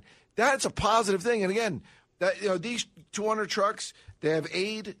Palestine. That's a positive thing. And again, these 200 trucks, they have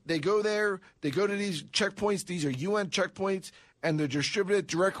aid. They go there. They go to these checkpoints. These are UN checkpoints, and they're distributed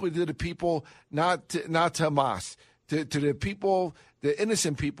directly to the people, not to Hamas, to the people, the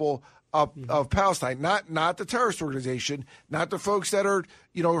innocent people of Palestine, not the terrorist organization, not the folks that are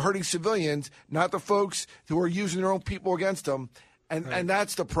hurting civilians, not the folks who are using their own people against them. And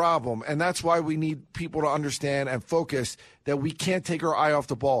that's the problem. And that's why we need people to understand and focus that we can't take our eye off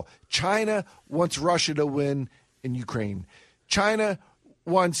the ball. China wants Russia to win in Ukraine. China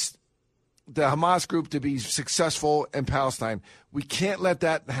wants the Hamas group to be successful in Palestine. We can't let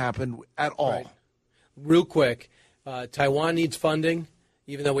that happen at all. Right. Real quick, Taiwan needs funding,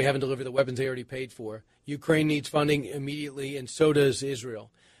 even though we haven't delivered the weapons they already paid for. Ukraine needs funding immediately, and so does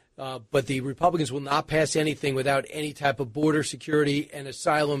Israel. But the Republicans will not pass anything without any type of border security and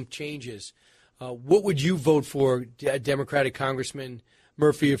asylum changes. What would you vote for, Democratic Congressman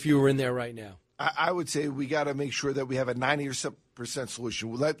Murphy, if you were in there right now? I would say we got to make sure that we have a 90%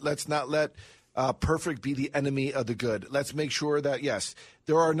 solution. Let's not let perfect be the enemy of the good. Let's make sure that, yes,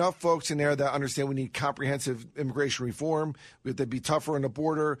 there are enough folks in there that understand we need comprehensive immigration reform. We have to be tougher on the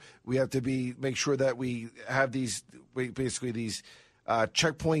border. We have to make sure that we have these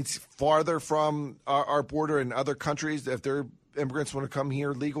checkpoints farther from our border in other countries. If their immigrants want to come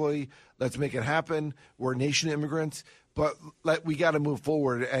here legally, let's make it happen. We're a nation of immigrants, but we got to move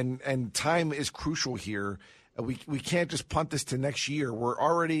forward, and time is crucial here. We can't just punt this to next year. We're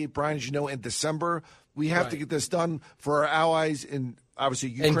already, Brian, as you know, in December. We have to get this done for our allies in, obviously,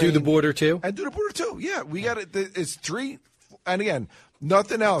 Ukraine. And do the border, too? Yeah. We got it. It's 3. And again,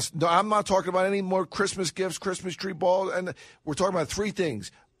 nothing else. No, I'm not talking about any more Christmas gifts, Christmas tree balls. And we're talking about 3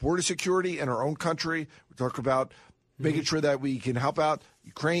 things: border security in our own country. We're talking about making sure that we can help out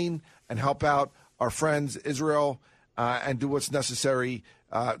Ukraine and help out our friends, Israel, and do what's necessary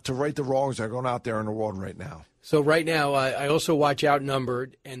to right the wrongs that are going out there in the world right now. So right now, I also watch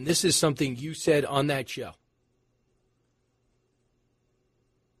Outnumbered, and this is something you said on that show.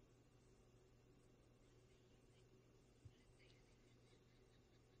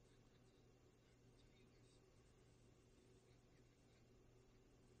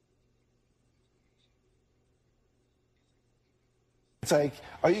 It's like,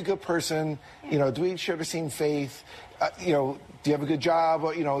 are you a good person? Do we share the same faith? Do you have a good job?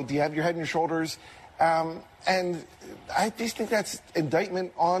 Do you have your head on your shoulders? And I just think that's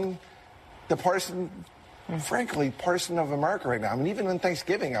indictment on the partisan of America right now. I mean, even on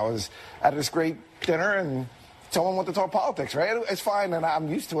Thanksgiving, I was at this great dinner and someone wanted to talk politics, right? It's fine, and I'm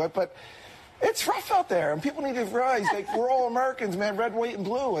used to it, but it's rough out there, and people need to realize, we're all Americans, man, red, white, and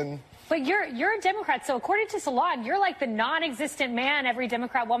blue, But you're a Democrat, so according to Salon, you're like the non-existent man every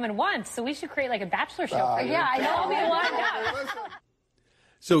Democrat woman wants. So we should create like a bachelor show for you. Yeah, I know. We lined up.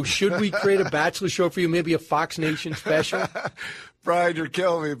 So should we create a bachelor show for you, maybe a Fox Nation special? Brian, you're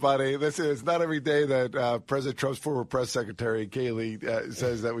killing me, buddy. Listen, it's not every day that President Trump's former press secretary, Kayleigh,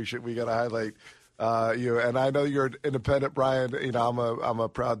 says that we got to highlight you. And I know you're independent, Brian. I'm a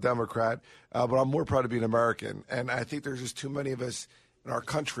proud Democrat, but I'm more proud to be an American. And I think there's just too many of us in our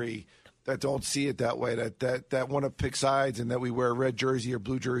country that don't see it that way, that want to pick sides, and that we wear a red jersey or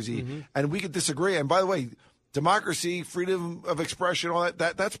blue jersey. Mm-hmm. And we could disagree. And by the way, democracy, freedom of expression, all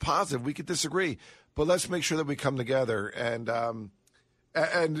that's positive. We could disagree. But let's make sure that we come together. And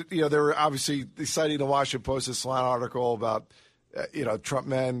they were obviously citing the Washington Post, this Salon article about, Trump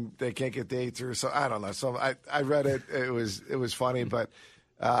men, they can't get dates or so. I don't know. So I read it. It was funny. But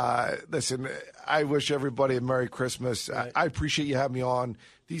listen, I wish everybody a Merry Christmas. Right. I appreciate you having me on.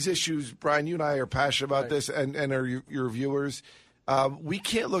 These issues, Brian, you and I are passionate about this, and your viewers. We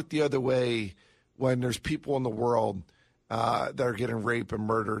can't look the other way when there's people in the world that are getting raped and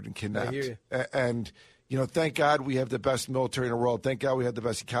murdered and kidnapped. I hear you. And, thank God we have the best military in the world. Thank God we have the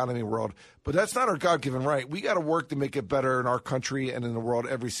best economy in the world. But that's not our God-given right. We got to work to make it better in our country and in the world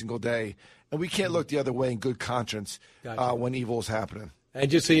every single day. And we can't look the other way in good conscience when evil is happening.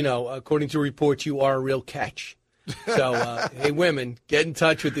 And just so you know, according to reports, you are a real catch. So, hey, women, get in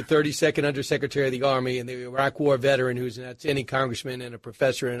touch with the 32nd Undersecretary of the Army and the Iraq War veteran who's an outstanding congressman and a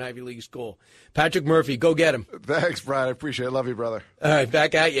professor in an Ivy League school. Patrick Murphy, go get him. Thanks, Brian. I appreciate it. Love you, brother. All right,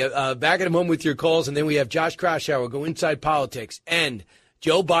 back at you. Back at a moment with your calls, and then we have Josh Kraushaar, go inside politics, and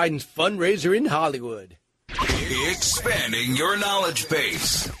Joe Biden's fundraiser in Hollywood. Expanding your knowledge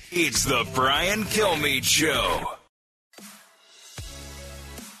base. It's the Brian Kilmeade Show.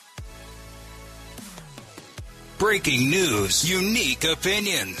 breaking news, unique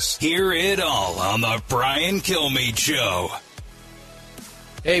opinions. Hear it all on the Brian Kilmeade Show.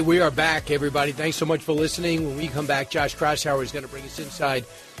 Hey, we are back, everybody. Thanks so much for listening. When we come back, Josh Krashauer is going to bring us inside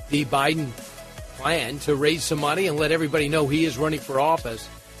the Biden plan to raise some money and let everybody know he is running for office.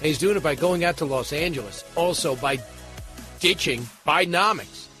 And he's doing it by going out to Los Angeles, also by ditching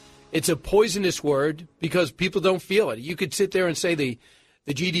Bidenomics. It's a poisonous word because people don't feel it. You could sit there and say the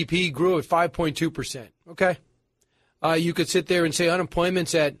GDP grew at 5.2%, okay? You could sit there and say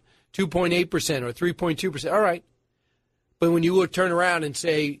unemployment's at 2.8% or 3.2%. All right. But when you turn around and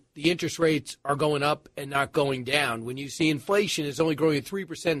say the interest rates are going up and not going down, when you see inflation is only growing at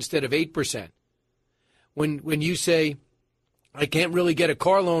 3% instead of 8%, when you say I can't really get a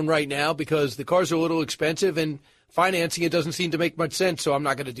car loan right now because the cars are a little expensive and financing it doesn't seem to make much sense, so I'm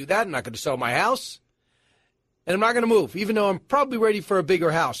not going to do that. I'm not going to sell my house. And I'm not going to move, even though I'm probably ready for a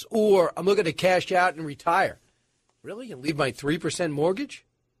bigger house. Or I'm looking to cash out and retire. Really? And leave my 3% mortgage?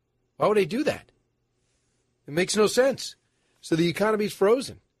 Why would I do that? It makes no sense. So the economy's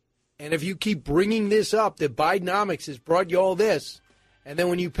frozen. And if you keep bringing this up, that Bidenomics has brought you all this, and then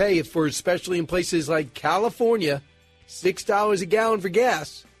when you pay it for, especially in places like California, $6 a gallon for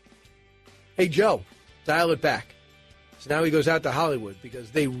gas, hey, Joe, dial it back. So now he goes out to Hollywood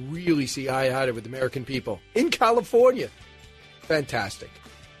because they really see eye-to-eye with American people in California. Fantastic.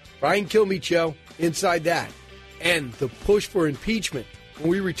 Brian Kilmeade Show, inside that. And the push for impeachment when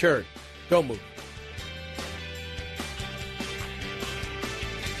we return. Don't move.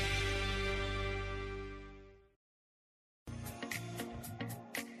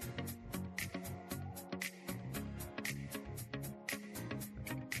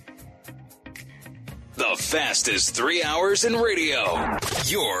 The fastest 3 hours in radio.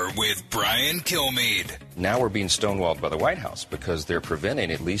 You're with Brian Kilmeade. Now we're being stonewalled by the White House because they're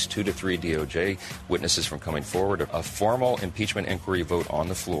preventing at least 2 to 3 DOJ witnesses from coming forward. A formal impeachment inquiry vote on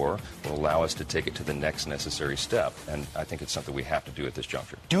the floor will allow us to take it to the next necessary step. And I think it's something we have to do at this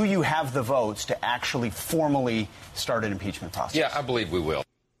juncture. Do you have the votes to actually formally start an impeachment process? Yeah, I believe we will.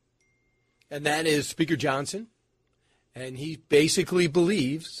 And that is Speaker Johnson. And he basically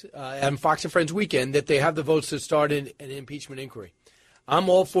believes, on Fox and Friends Weekend, that they have the votes to start an impeachment inquiry. I'm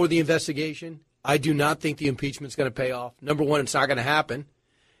all for the investigation. I do not think the impeachment's going to pay off. Number one, it's not going to happen.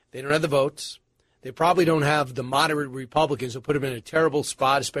 They don't have the votes. They probably don't have the moderate Republicans who put them in a terrible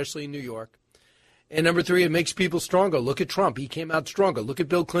spot, especially in New York. And number three, it makes people stronger. Look at Trump. He came out stronger. Look at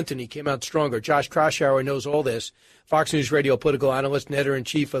Bill Clinton. He came out stronger. Josh Krashauer knows all this. Fox News Radio political analyst and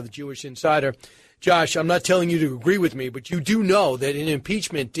editor-in-chief of the Jewish Insider. Josh, I'm not telling you to agree with me, but you do know that an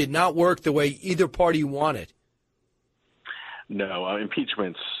impeachment did not work the way either party wanted. No,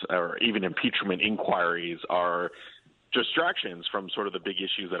 impeachments or even impeachment inquiries are distractions from sort of the big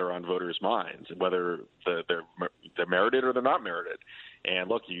issues that are on voters' minds, whether they're merited or they're not merited. And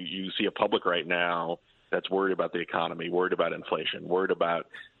look, you see a public right now that's worried about the economy, worried about inflation, worried about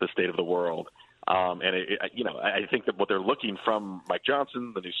the state of the world. I think that what they're looking from Mike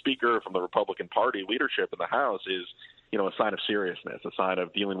Johnson, the new speaker, from the Republican Party leadership in the House is, a sign of seriousness, a sign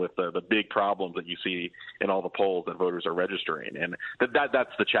of dealing with the big problems that you see in all the polls that voters are registering. And that's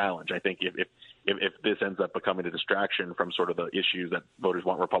the challenge. I think if this ends up becoming a distraction from sort of the issues that voters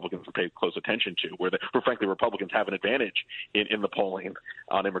want Republicans to pay close attention to, where frankly Republicans have an advantage in the polling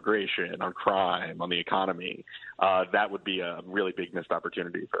on immigration, on crime, on the economy, that would be a really big missed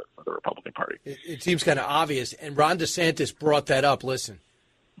opportunity for the Republican Party. It seems kind of obvious, and Ron DeSantis brought that up. Listen.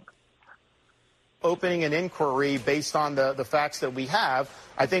 Opening an inquiry based on the facts that we have,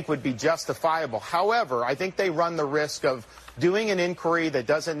 I think would be justifiable. However, I think they run the risk of doing an inquiry that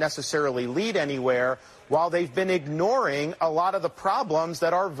doesn't necessarily lead anywhere while they've been ignoring a lot of the problems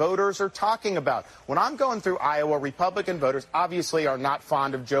that our voters are talking about. When I'm going through Iowa, Republican voters obviously are not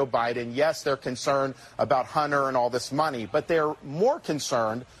fond of Joe Biden. Yes, they're concerned about Hunter and all this money, but they're more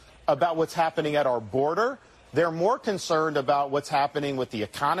concerned about what's happening at our border. They're more concerned about what's happening with the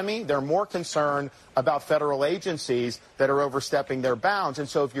economy. They're more concerned about federal agencies that are overstepping their bounds. And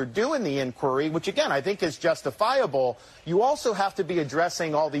so if you're doing the inquiry, which, again, I think is justifiable, you also have to be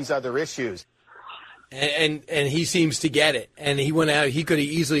addressing all these other issues. And he seems to get it. And he went out. He could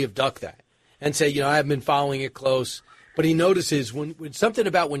easily have ducked that and said, I've been following it close. But he notices when something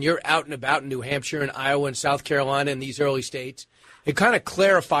about when you're out and about in New Hampshire and Iowa and South Carolina and these early states, it kind of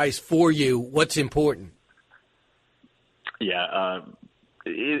clarifies for you what's important. Yeah,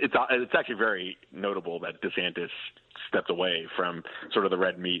 it's actually very notable that DeSantis stepped away from sort of the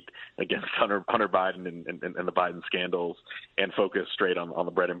red meat against Hunter Biden and the Biden scandals and focused straight on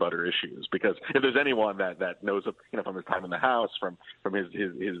the bread and butter issues. Because if there's anyone that knows, from his time in the House, from his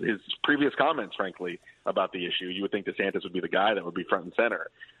previous comments, frankly, about the issue. You would think DeSantis would be the guy that would be front and center.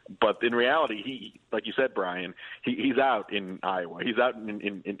 But in reality, he, like you said, Brian, he's out in Iowa. He's out in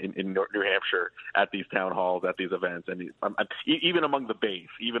New Hampshire at these town halls, at these events. And even among the base,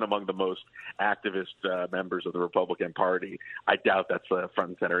 even among the most activist members of the Republican Party, I doubt that's a front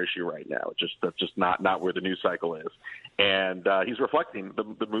and center issue right now. That's just not where the news cycle is. And he's reflecting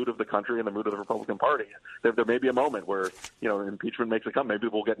the mood of the country and the mood of the Republican Party. There may be a moment where, impeachment makes it come. Maybe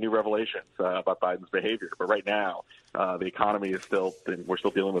we'll get new revelations about Biden's behavior. But right now, the economy is we're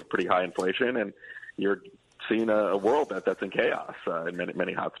still dealing with pretty high inflation, and you're seeing a world that's in chaos in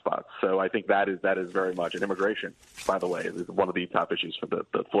many hot spots. So I think that is very much, and immigration, by the way, is one of the top issues for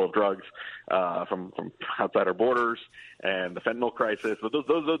the flow of drugs from outside our borders, and the fentanyl crisis. But those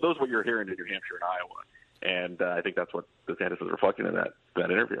are what you're hearing in New Hampshire and Iowa, and I think that's what DeSantis is reflecting in that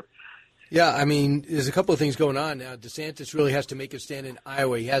interview. Yeah, I mean, there's a couple of things going on now. DeSantis really has to make a stand in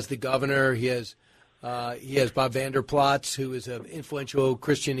Iowa. He has the governor. He has Bob Vander Plaats, who is an influential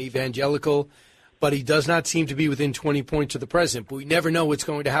Christian evangelical, but he does not seem to be within 20 points of the president. But we never know what's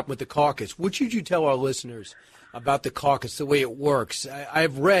going to happen with the caucus. What should you tell our listeners about the caucus, the way it works?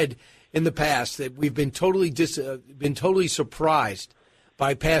 I've read in the past that we've been totally surprised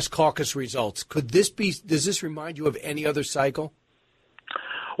by past caucus results. Does this remind you of any other cycle?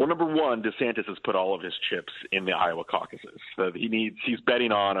 Well, number one, DeSantis has put all of his chips in the Iowa caucuses. So he's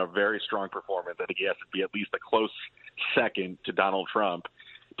betting on a very strong performance. I think he has to be at least a close second to Donald Trump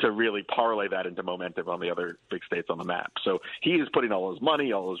to really parlay that into momentum on the other big states on the map. So he is putting all his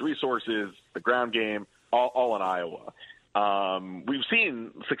money, all his resources, the ground game, all in Iowa. We've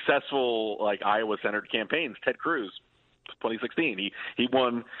seen successful Iowa-centered campaigns. Ted Cruz, 2016, he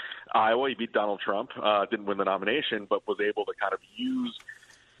won Iowa. He beat Donald Trump. Didn't win the nomination, but was able to kind of use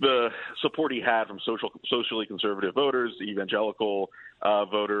the support he had from socially conservative voters, evangelical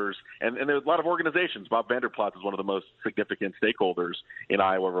voters, and there's a lot of organizations. Bob Vander Plaats is one of the most significant stakeholders in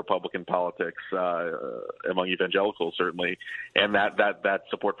Iowa Republican politics among evangelicals, certainly, and that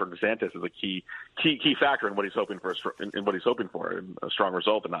support for DeSantis is a key factor in what he's hoping for in a strong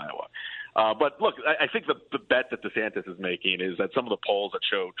result in Iowa. But look, I think the bet that DeSantis is making is that some of the polls that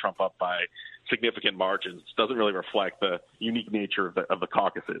show Trump up by significant margins doesn't really reflect the unique nature of the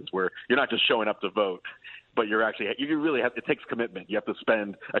caucuses, where you're not just showing up to vote, but you really have, it takes commitment. You have to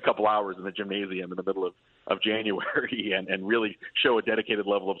spend a couple hours in the gymnasium in the middle of January and really show a dedicated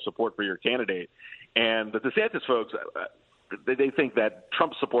level of support for your candidate. And the DeSantis folks, they think that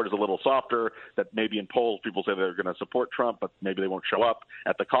Trump's support is a little softer, that maybe in polls people say they're going to support Trump, but maybe they won't show up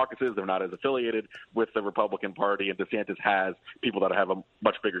at the caucuses. They're not as affiliated with the Republican Party, and DeSantis has people that have a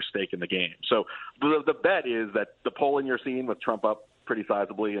much bigger stake in the game. So the bet is that the polling you're seeing with Trump up pretty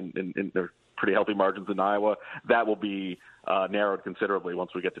sizably and there's pretty healthy margins in Iowa, that will be narrowed considerably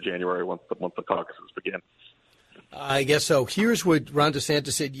once we get to January, once the caucuses begin. I guess so. Here's what Ron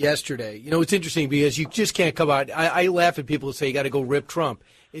DeSantis said yesterday. It's interesting because you just can't come out. I laugh at people who say you got to go rip Trump.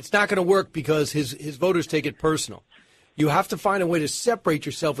 It's not going to work because his voters take it personal. You have to find a way to separate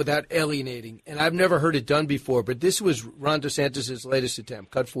yourself without alienating. And I've never heard it done before, but this was Ron DeSantis' latest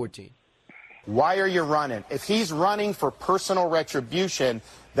attempt. Cut 14. Why are you running? If he's running for personal retribution,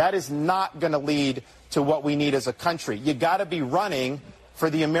 that is not going to lead to what we need as a country. You got to be running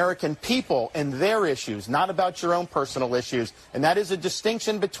for the American people and their issues, not about your own personal issues. And that is a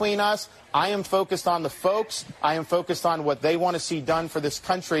distinction between us. I am focused on the folks. I am focused on what they want to see done for this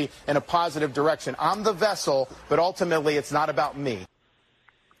country in a positive direction. I'm the vessel, but ultimately it's not about me.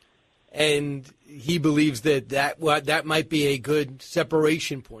 And he believes that might be a good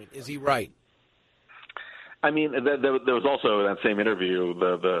separation point. Is he right? I mean, there was also in that same interview,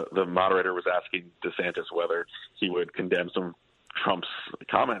 the moderator was asking DeSantis whether he would condemn some Trump's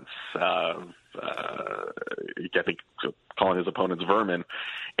comments, I think calling his opponents vermin,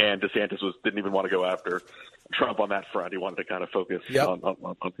 and DeSantis didn't even want to go after Trump on that front. He wanted to kind of focus on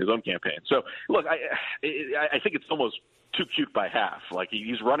his own campaign. So, look, I think it's almost too cute by half. Like,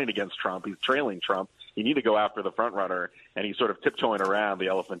 he's running against Trump. He's trailing Trump. You need to go after the front runner, and he's sort of tiptoeing around the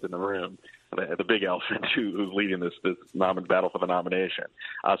elephant in the room, the big elephant who's leading this battle for the nomination.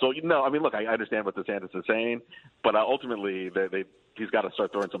 I mean, look, I understand what DeSantis is saying, but ultimately he's got to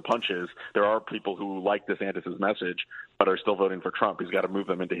start throwing some punches. There are people who like DeSantis' message but are still voting for Trump. He's got to move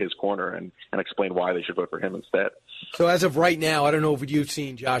them into his corner and explain why they should vote for him instead. So as of right now, I don't know what you've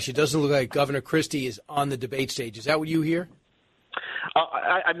seen, Josh. It doesn't look like Governor Christie is on the debate stage. Is that what you hear?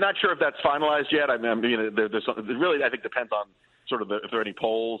 I'm not sure if that's finalized yet. I mean, there's it really, I think, depends on sort of if there are any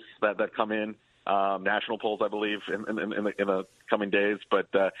polls that come in national polls, I believe, in the coming days. But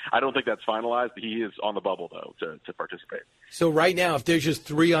I don't think that's finalized. He is on the bubble, though, to participate. So right now, if there's just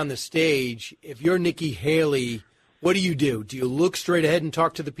 3 on the stage, if you're Nikki Haley, what do? Do you look straight ahead and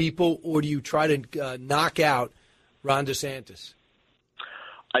talk to the people, or do you try to knock out Ron DeSantis?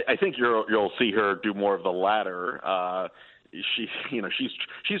 I think you'll see her do more of the latter.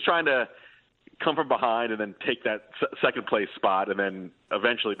 She's trying to come from behind and then take that second place spot and then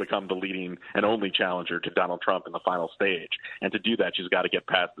eventually become the leading and only challenger to Donald Trump in the final stage. And to do that, she's got to get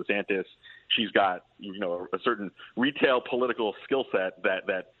past DeSantis. She's got, a certain retail political skill set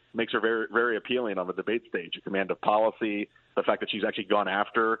that makes her very, very appealing on the debate stage. A command of policy, the fact that she's actually gone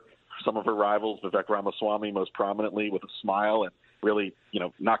after some of her rivals, Vivek Ramaswamy most prominently, with a smile and really,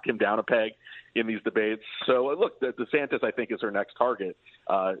 knocked him down a peg in these debates. So, look, DeSantis, I think, is her next target.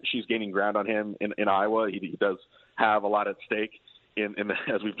 She's gaining ground on him in Iowa. He does have a lot at stake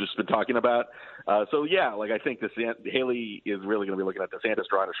as we've just been talking about. I think Haley is really going to be looking at DeSantis,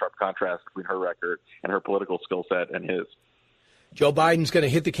 drawing a sharp contrast between her record and her political skill set and his. Joe Biden's going to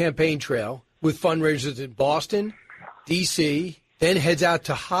hit the campaign trail with fundraisers in Boston, D.C., then heads out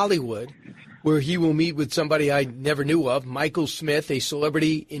to Hollywood, where he will meet with somebody I never knew of, Michael Smith, a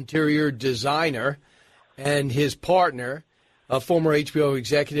celebrity interior designer, and his partner, a former HBO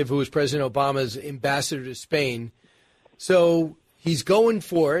executive who was President Obama's ambassador to Spain. So he's going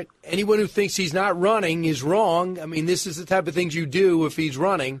for it. Anyone who thinks he's not running is wrong. I mean, this is the type of things you do if he's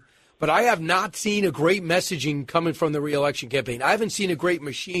running. But I have not seen a great messaging coming from the re-election campaign. I haven't seen a great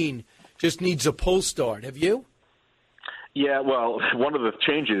machine. Just needs a pull start. Have you? Yeah, well, one of the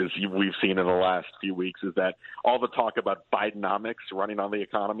changes we've seen in the last few weeks is that all the talk about Bidenomics, running on the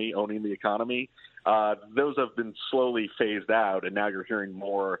economy, owning the economy, those have been slowly phased out, and now you're hearing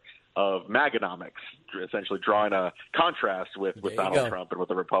more of MAGAnomics, essentially drawing a contrast with Donald Trump and with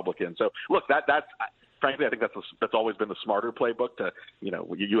the Republicans. So, look, that's frankly, I think that's always been the smarter playbook. To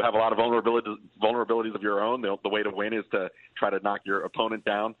you have a lot of vulnerabilities of your own. The way to win is to try to knock your opponent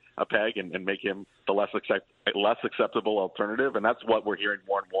down a peg and make him the less acceptable alternative. And that's what we're hearing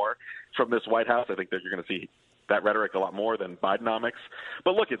more and more from this White House. I think that you're going to see that rhetoric a lot more than Bidenomics.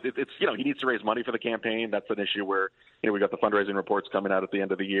 But look, it's he needs to raise money for the campaign. That's an issue where we got the fundraising reports coming out at the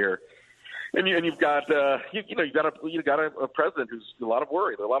end of the year. And you've got you got a president who's a lot of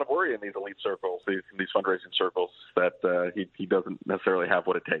worry. There's a lot of worry in these elite circles, in these fundraising circles, that he doesn't necessarily have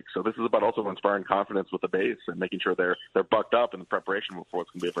what it takes. So this is about also inspiring confidence with the base and making sure they're bucked up in the preparation for what's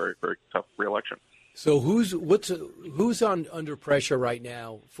going to be a very, very tough re-election. So who's under pressure right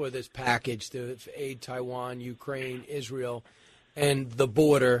now for this package to aid Taiwan, Ukraine, Israel, and the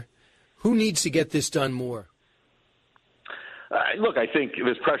border? Who needs to get this done more? Look, I think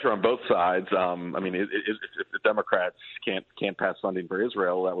there's pressure on both sides. If the Democrats can't pass funding for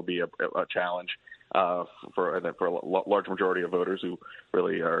Israel, that would be a challenge for a large majority of voters who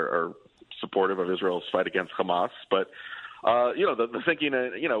really are supportive of Israel's fight against Hamas. But the thinking,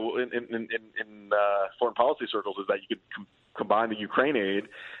 in foreign policy circles is that you could combine the Ukraine aid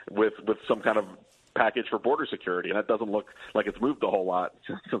with some kind of package for border security, and that doesn't look like it's moved a whole lot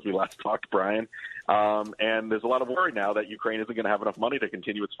since we last talked, Brian. And there's a lot of worry now that Ukraine isn't going to have enough money to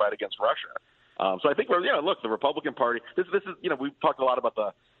continue its fight against Russia. So I think the Republican Party. This is we've talked a lot about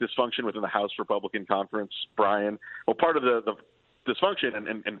the dysfunction within the House Republican Conference, Brian. Well, part of the dysfunction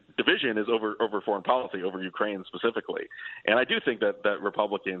and division is over foreign policy, over Ukraine specifically. And I do think that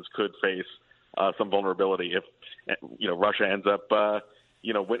Republicans could face some vulnerability if Russia ends up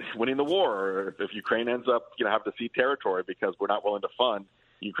winning the war, or if Ukraine ends up have to cede territory because we're not willing to fund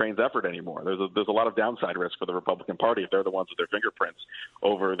Ukraine's effort anymore. There's a lot of downside risk for the Republican Party if they're the ones with their fingerprints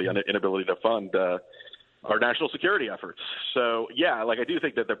over the inability to fund our national security efforts. So, I do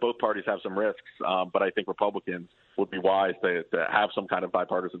think that both parties have some risks, but I think Republicans would be wise to have some kind of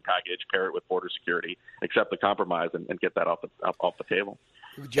bipartisan package, pair it with border security, accept the compromise, and get that off the table.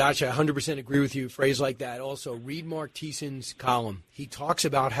 Josh, I 100% agree with you. A phrase like that. Also, read Mark Thiessen's column. He talks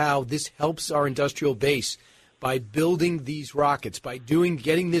about how this helps our industrial base by building these rockets, by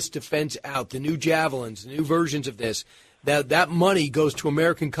getting this defense out, the new Javelins, the new versions of this. That money goes to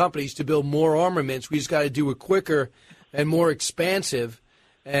American companies to build more armaments. We just got to do it quicker and more expansive.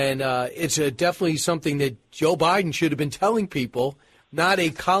 And it's definitely something that Joe Biden should have been telling people, not a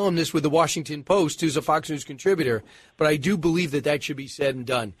columnist with the Washington Post who's a Fox News contributor. But I do believe that should be said and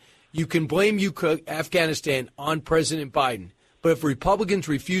done. You can blame Afghanistan on President Biden. But if Republicans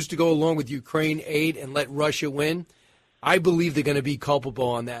refuse to go along with Ukraine aid and let Russia win, I believe they're going to be culpable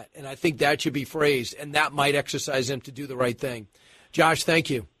on that. And I think that should be phrased, and that might exercise them to do the right thing. Josh, thank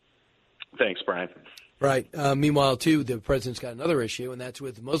you. Thanks, Brian. Right. Meanwhile, too, the president's got another issue, and that's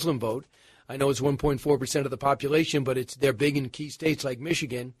with the Muslim vote. I know it's 1.4% of the population, but they're big in key states like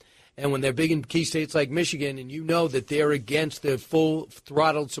Michigan. And when they're big in key states like Michigan, and you know that they're against the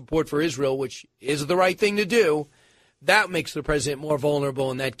full-throttled support for Israel, which is the right thing to do, that makes the president more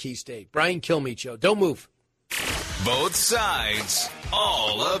vulnerable in that key state. Brian Kilmeade Show. Don't move. Both sides,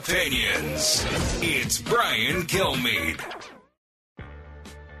 all opinions. It's Brian Kilmeade.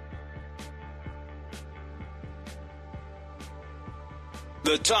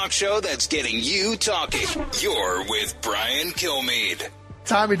 The talk show that's getting you talking. You're with Brian Kilmeade.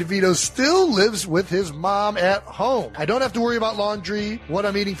 Tommy DeVito still lives with his mom at home. I don't have to worry about laundry, what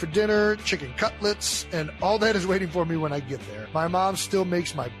I'm eating for dinner, chicken cutlets, and all that is waiting for me when I get there. My mom still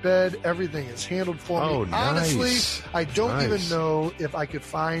makes my bed. Everything is handled for me. Nice. Honestly, I don't even know if I could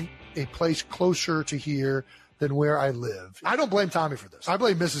find a place closer to here than where I live. I don't blame Tommy for this. I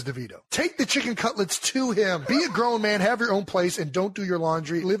blame Mrs. DeVito. Take the chicken cutlets to him. Be a grown man, have your own place, and don't do your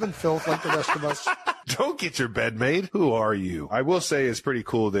laundry. Live in filth like the rest of us. Don't get your bed made. Who are you? I will say it's pretty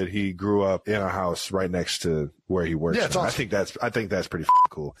cool that he grew up in a house right next to where he works. Yeah, it's awesome. I think that's pretty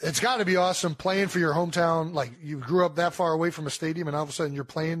cool. It's got to be awesome playing for your hometown. Like, you grew up that far away from a stadium, and all of a sudden you're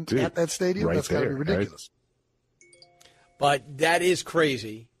playing at that stadium. Right, that's got to be ridiculous. Right? But that is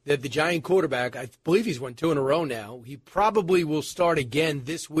crazy that the Giant quarterback, I believe he's won 2 in a row now. He probably will start again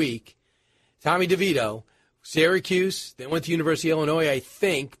this week. Tommy DeVito, Syracuse, then went to University of Illinois, I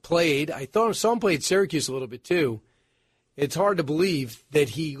think, played. I thought some played Syracuse a little bit too. It's hard to believe that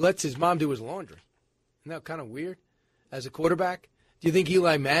he lets his mom do his laundry. Isn't that kind of weird as a quarterback? Do you think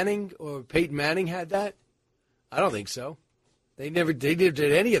Eli Manning or Peyton Manning had that? I don't think so. They never did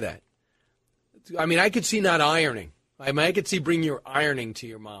any of that. I mean, I could see not ironing. I could see bringing your ironing to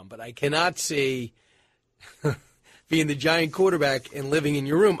your mom, but I cannot see being the Giant quarterback and living in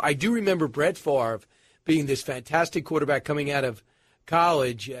your room. I do remember Brett Favre being this fantastic quarterback coming out of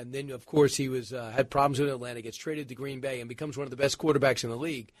college, and then, of course, he was had problems with Atlanta, gets traded to Green Bay, and becomes one of the best quarterbacks in the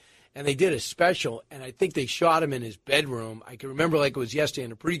league. And they did a special, and I think they shot him in his bedroom. I can remember like it was yesterday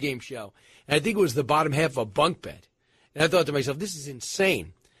in a pregame show, and I think it was the bottom half of a bunk bed. And I thought to myself, this is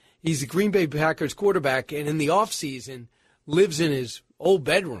insane. He's the Green Bay Packers quarterback, and in the offseason lives in his old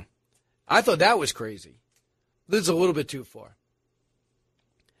bedroom. I thought that was crazy. This is a little bit too far.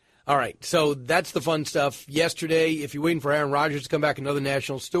 All right, so that's the fun stuff. Yesterday, if you're waiting for Aaron Rodgers to come back, another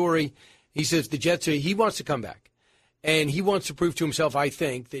national story. He says the Jets, he wants to come back. And he wants to prove to himself, I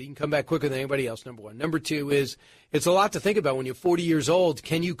think, that he can come back quicker than anybody else, number one. Number two is it's a lot to think about when you're 40 years old.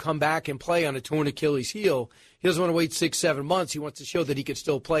 Can you come back and play on a torn Achilles heel? He doesn't want to wait 6-7 months. He wants to show that he can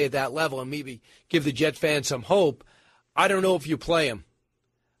still play at that level and maybe give the Jet fans some hope. I don't know if you play him.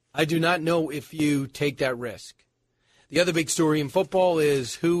 I do not know if you take that risk. The other big story in football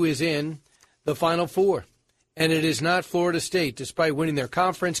is who is in the Final Four. And it is not Florida State. Despite winning their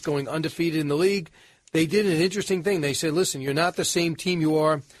conference, going undefeated in the league, they did an interesting thing. They said, listen, you're not the same team you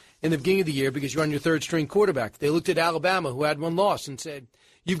are in the beginning of the year because you're on your third-string quarterback. They looked at Alabama, who had one loss, and said,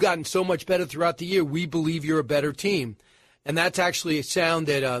 you've gotten so much better throughout the year. We believe you're a better team. And that's actually a sound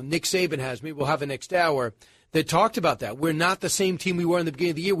that Nick Saban has. Maybe we'll have the next hour that talked about that. We're not the same team we were in the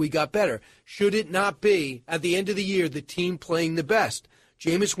beginning of the year. We got better. Should it not be, at the end of the year, the team playing the best?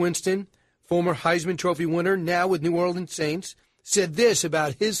 Jameis Winston, former Heisman Trophy winner, now with New Orleans Saints, said this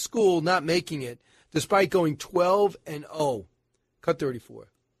about his school not making it despite going 12-0. Cut 34.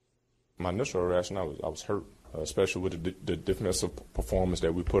 My initial reaction, I was hurt, especially with the defensive performance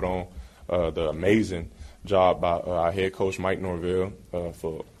that we put on, the amazing job by our head coach, Mike Norvell,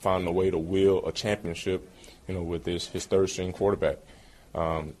 for finding a way to will a championship, with his third-string quarterback.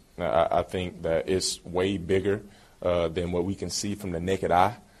 I think that it's way bigger than what we can see from the naked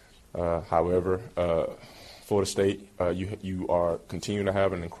eye. However, Florida State, you are continuing to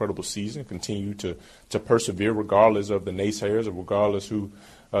have an incredible season, continue to persevere regardless of the naysayers or regardless who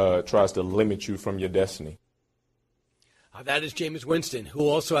tries to limit you from your destiny. That is Jameis Winston, who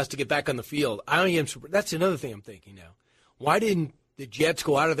also has to get back on the field. That's another thing I'm thinking now. Why didn't the Jets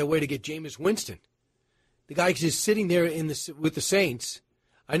go out of their way to get Jameis Winston? The guy's just sitting there with the Saints.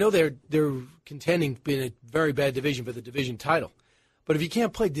 I know they're contending in a very bad division for the division title. But if you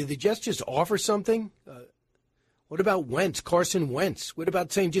can't play, did the Jets just offer something? What about Wentz, Carson Wentz? What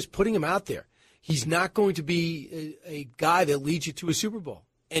about saying just putting him out there? He's not going to be a guy that leads you to a Super Bowl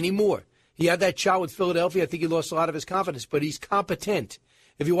anymore. He had that shot with Philadelphia. I think he lost a lot of his confidence, but he's competent.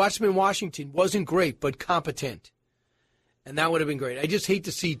 If you watched him in Washington, wasn't great, but competent. And that would have been great. I just hate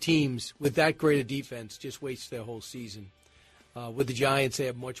to see teams with that great a defense just waste their whole season. With the Giants, they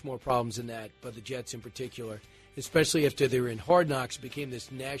have much more problems than that, but the Jets in particular, especially after they were in Hard Knocks, became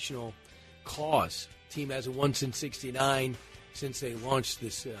this national cause. team hasn't won since '69, since they launched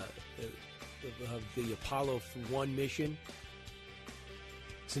this the Apollo 1 mission.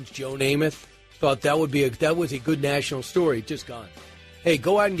 Since Joe Namath thought that was a good national story, just gone. Hey,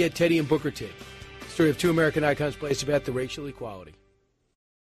 go out and get Teddy and Booker T. Story of two American icons plays about the racial equality.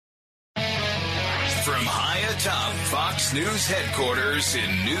 From high atop Fox News headquarters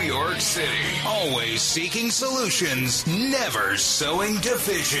in New York City, always seeking solutions, never sowing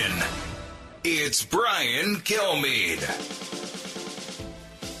division. It's Brian Kilmeade.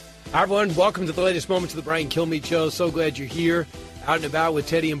 Hi, everyone. Welcome to the latest moments of the Brian Kilmeade Show. So glad you're here, out and about with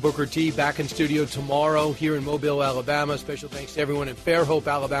Teddy and Booker T. Back in studio tomorrow here in Mobile, Alabama. Special thanks to everyone in Fairhope,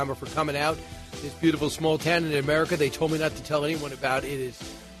 Alabama, for coming out. This beautiful small town in America. They told me not to tell anyone about it.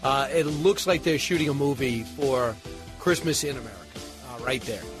 It looks like they're shooting a movie for Christmas in America, right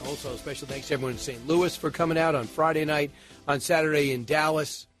there. Also, special thanks to everyone in St. Louis for coming out on Friday night, on Saturday in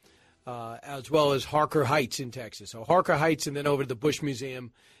Dallas, as well as Harker Heights in Texas. So Harker Heights and then over to the Bush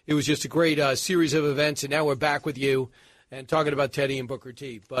Museum. It was just a great series of events, and now we're back with you and talking about Teddy and Booker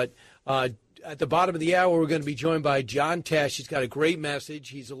T. But at the bottom of the hour, we're going to be joined by John Tesh. He's got a great message.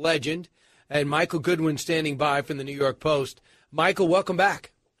 He's a legend. And Michael Goodwin standing by from the New York Post. Michael, welcome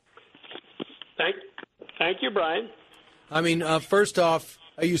back. Thank you, Brian. I mean, first off,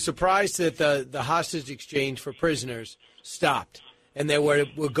 are you surprised that the hostage exchange for prisoners stopped, and they were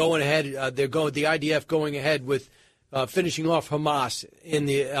going ahead? The IDF going ahead with finishing off Hamas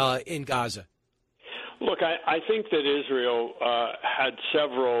in Gaza. Look, I think that Israel had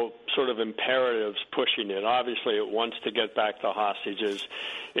several sort of imperatives pushing it. Obviously, it wants to get back the hostages.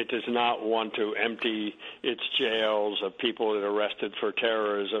 It does not want to empty its jails of people that are arrested for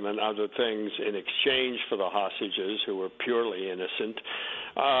terrorism and other things in exchange for the hostages who were purely innocent.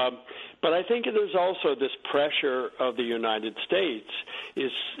 But I think there's also this pressure of the United States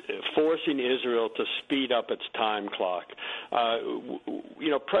is forcing Israel to speed up its time clock.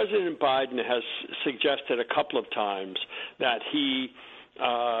 President Biden has suggested a couple of times that he's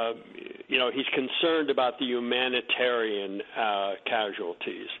concerned about the humanitarian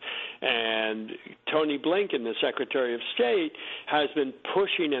casualties. And Tony Blinken, the Secretary of State, has been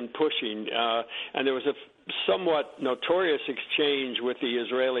pushing and pushing. And there was a somewhat notorious exchange with the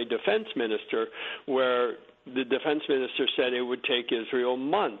Israeli defense minister where the defense minister said it would take Israel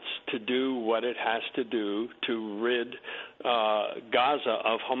months to do what it has to do to rid Gaza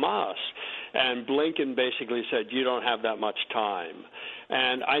of Hamas. And Blinken basically said, you don't have that much time.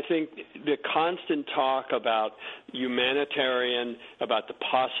 And I think the constant talk about humanitarian, about the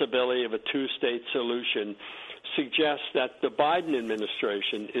possibility of a two-state solution suggests that the Biden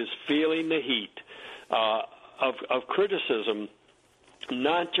administration is feeling the heat of criticism,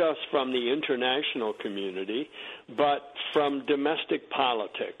 not just from the international community, but from domestic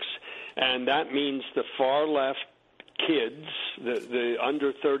politics. And that means the far left kids, the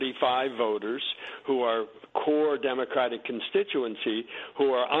under 35 voters who are core Democratic constituency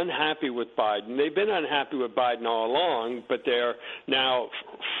who are unhappy with Biden. They've been unhappy with Biden all along, but they're now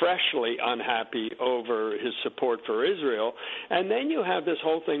freshly unhappy over his support for Israel. And then you have this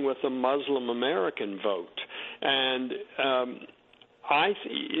whole thing with the Muslim American vote. And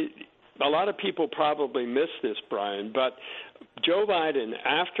a lot of people probably miss this, Brian, but Joe Biden,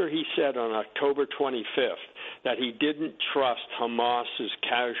 after he said on October 25th that he didn't trust Hamas's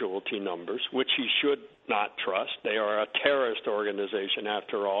casualty numbers, which he should not trust. They are a terrorist organization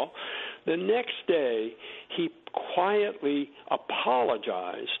after all. The next day, he quietly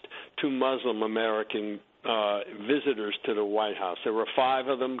apologized to Muslim American visitors to the White House. There were 5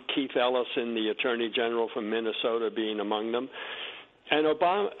 of them, Keith Ellison, the Attorney General from Minnesota, being among them. And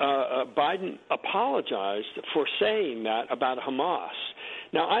Biden apologized for saying that about Hamas.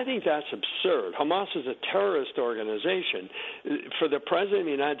 Now, I think that's absurd. Hamas is a terrorist organization. For the President of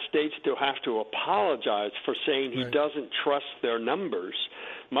the United States to have to apologize for saying he doesn't trust their numbers,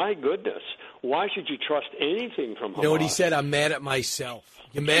 my goodness, why should you trust anything from Hamas? You know what he said? I'm mad at myself.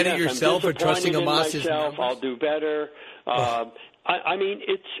 You're mad at yourself for trusting Hamas's numbers? I'll do better. I mean,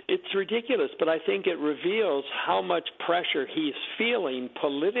 it's ridiculous, but I think it reveals how much pressure he's feeling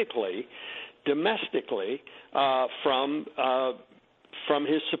politically, domestically, from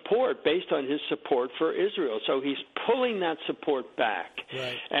his support, based on his support for Israel. So he's pulling that support back.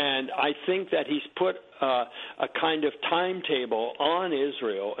 Right. And I think that he's put a kind of timetable on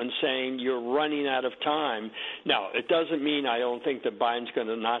Israel and saying you're running out of time. Now, it doesn't mean I don't think that Biden's going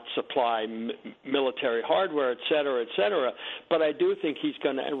to not supply military hardware, et cetera, but I do think he's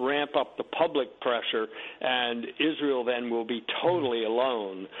going to ramp up the public pressure, and Israel then will be totally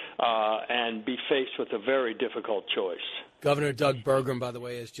alone and be faced with a very difficult choice. Governor Doug Burgum, by the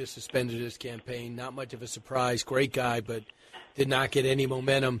way, has just suspended his campaign. Not much of a surprise. Great guy, but did not get any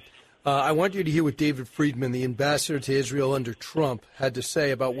momentum. I want you to hear what David Friedman, the ambassador to Israel under Trump, had to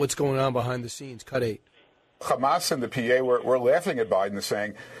say about what's going on behind the scenes. Cut 8. Hamas and the PA were laughing at Biden,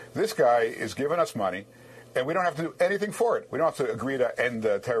 saying, this guy is giving us money, and we don't have to do anything for it. We don't have to agree to end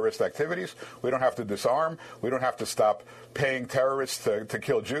terrorist activities. We don't have to disarm. We don't have to stop paying terrorists to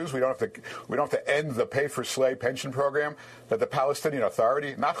kill Jews. We don't have to end the pay-for-slay pension program that the Palestinian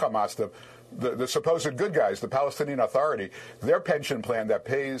Authority, not Hamas, the supposed good guys, the Palestinian Authority, their pension plan that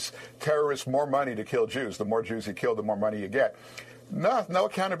pays terrorists more money to kill Jews. The more Jews you kill, the more money you get. No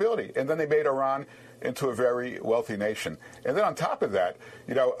accountability. And then they made Iran into a very wealthy nation. And then on top of that,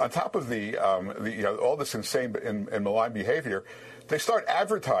 on top of all this insane and malign behavior, they start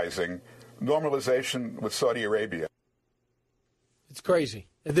advertising normalization with Saudi Arabia. It's crazy.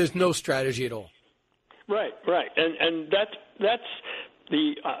 There's no strategy at all. Right. And that's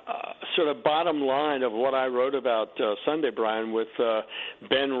the sort of bottom line of what I wrote about Sunday, Brian, with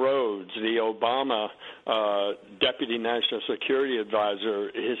Ben Rhodes, the Obama Deputy National Security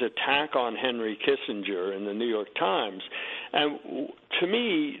Advisor, his attack on Henry Kissinger in the New York Times. And to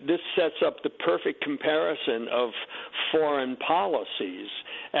me, this sets up the perfect comparison of foreign policies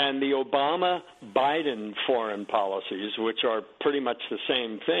and the Obama-Biden foreign policies, which are pretty much the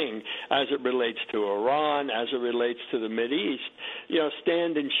same thing as it relates to Iran, as it relates to the Mideast,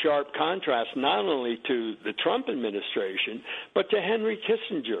 stand in sharp contrast not only to the Trump administration, but to Henry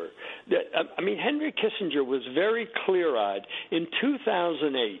Kissinger. Henry Kissinger was very clear-eyed in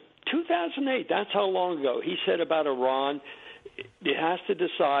 2008. 2008, that's how long ago. He said about Iran, it has to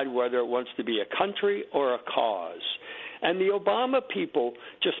decide whether it wants to be a country or a cause. And the Obama people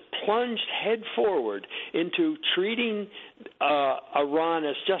just plunged head forward into treating Iran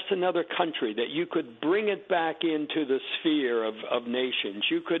as just another country, that you could bring it back into the sphere of nations.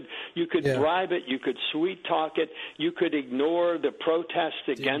 You could bribe it, you could sweet talk it, you could ignore the protests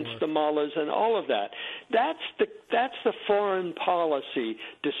against the mullahs and all of that. That's the foreign policy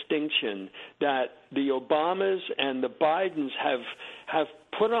distinction that the Obamas and the Bidens have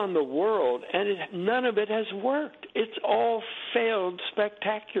put on the world, and none of it has worked. It's all failed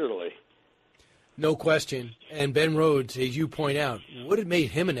spectacularly. No question. And Ben Rhodes, as you point out, what had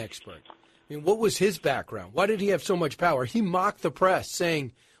made him an expert? What was his background? Why did he have so much power? He mocked the press,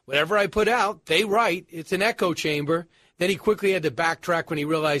 saying, whatever I put out, they write. It's an echo chamber. Then he quickly had to backtrack when he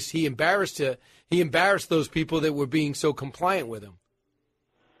realized he embarrassed those people that were being so compliant with him.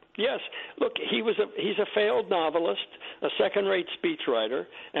 Yes. Look, he's a failed novelist, a second-rate speechwriter,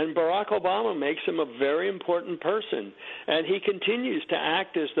 and Barack Obama makes him a very important person. And he continues to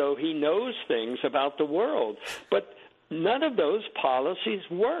act as though he knows things about the world. But none of those policies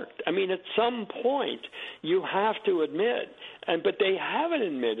worked. At some point, you have to admit, but they haven't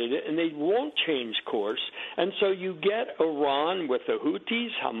admitted it, and they won't change course. And so you get Iran with the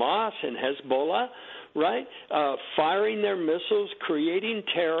Houthis, Hamas, and Hezbollah, right? Firing their missiles, creating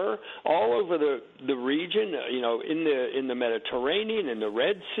terror all over the region, in the Mediterranean, in the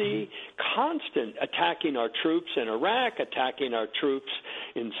Red Sea, constant attacking our troops in Iraq, attacking our troops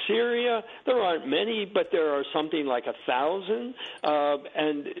in Syria. There aren't many, but there are something like 1,000,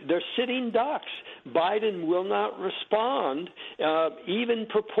 and they're sitting ducks. Biden will not respond even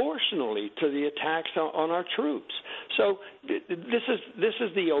proportionally to the attacks on our troops. So this is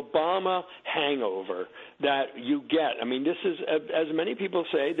the Obama hangover that you get. This is, as many people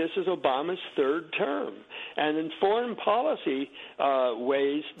say, this is Obama's third term. And in foreign policy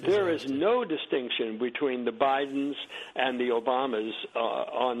ways, there is no distinction between the Bidens and the Obamas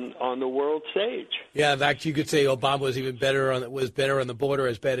on the world stage. Yeah, in fact, you could say Obama was even better on the border,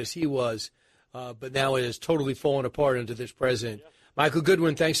 as bad as he was. But now it has totally fallen apart under this president. Michael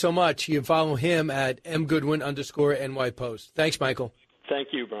Goodwin, thanks so much. You can follow him at mgoodwin_NY Post. Thanks, Michael. Thank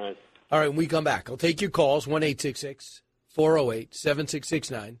you, Brian. All right, when we come back, I'll take your calls,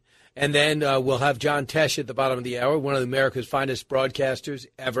 1-866-408-7669. And then we'll have John Tesh at the bottom of the hour, one of America's finest broadcasters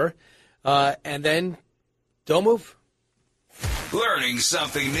ever. And then, don't move. Learning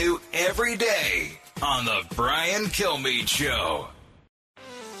something new every day on the Brian Kilmeade Show.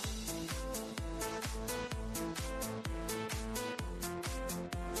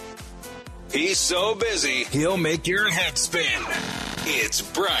 He's so busy, he'll make your head spin. It's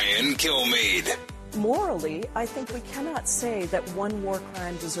Brian Kilmeade. Morally, I think we cannot say that one war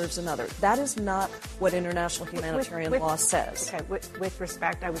crime deserves another. That is not what international humanitarian law says. Okay, with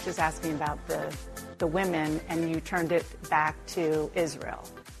respect, I was just asking about the women, and you turned it back to Israel.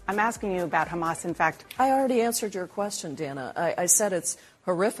 I'm asking you about Hamas. In fact, I already answered your question, Dana. I said it's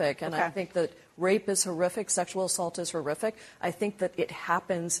horrific, and I think that Rape is horrific. Sexual assault is horrific. I think that it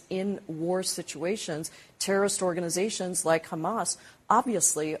happens in war situations. Terrorist organizations like Hamas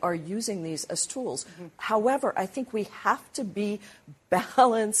obviously are using these as tools. However, I think we have to be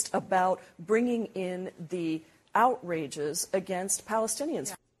balanced about bringing in the outrages against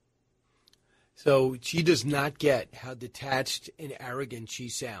Palestinians. So she does not get how detached and arrogant she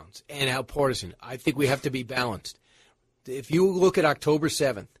sounds and how partisan. I think we have to be balanced. If you look at October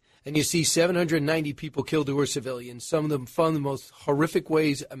 7th and you see 790 people killed who were civilians, some of them from the most horrific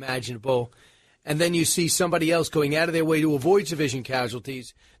ways imaginable, and then you see somebody else going out of their way to avoid civilian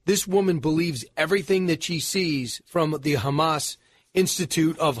casualties, this woman believes everything that she sees from the Hamas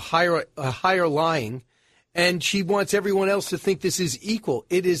Institute of Higher Lying, and she wants everyone else to think this is equal.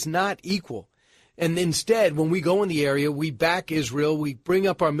 It is not equal. And instead, when we go in the area, we back Israel, we bring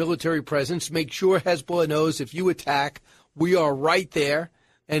up our military presence, make sure Hezbollah knows if you attack, we are right there,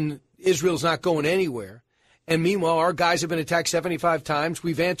 and Israel's not going anywhere. And meanwhile, our guys have been attacked 75 times.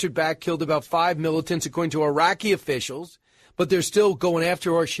 We've answered back, killed about 5 militants, according to Iraqi officials, but they're still going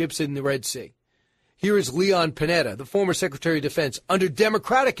after our ships in the Red Sea. Here is Leon Panetta, the former Secretary of Defense under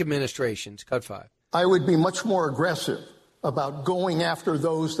Democratic administrations. Cut 5. I would be much more aggressive about going after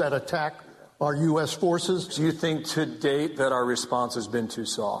those that attack our U.S. forces. Do you think to date that our response has been too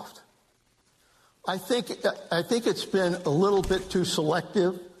soft? I think it's been a little bit too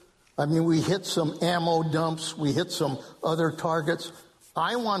selective. I mean, we hit some ammo dumps. We hit some other targets.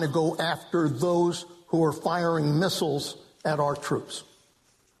 I want to go after those who are firing missiles at our troops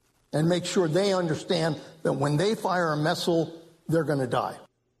and make sure they understand that when they fire a missile, they're going to die.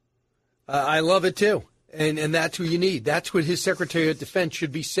 I love it, too. And that's who you need. That's what his Secretary of Defense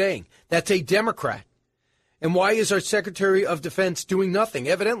should be saying. That's a Democrat. And why is our Secretary of Defense doing nothing?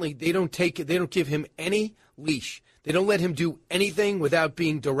 Evidently, they don't give him any leash. They don't let him do anything without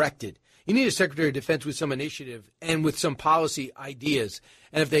being directed. You need a Secretary of Defense with some initiative and with some policy ideas.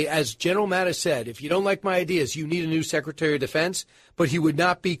 And if they, as General Mattis said, if you don't like my ideas, you need a new Secretary of Defense. But he would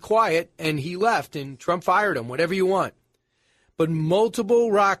not be quiet, and he left, and Trump fired him, whatever you want. But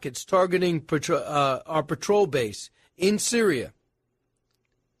multiple rockets targeting our patrol base in Syria,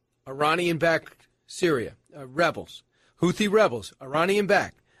 Iranian-backed Syria, rebels, Houthi rebels,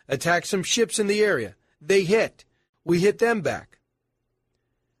 Iranian-backed, attacked some ships in the area. They hit. We hit them back.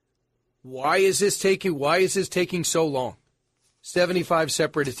 Why is this taking so long? 75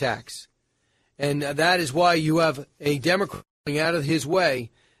 separate attacks. And that is why you have a Democrat going out of his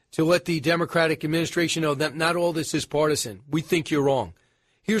way to let the Democratic administration know that not all this is partisan. We think you're wrong.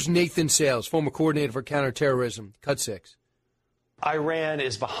 Here's Nathan Sales, former coordinator for counterterrorism. Cut 6. Iran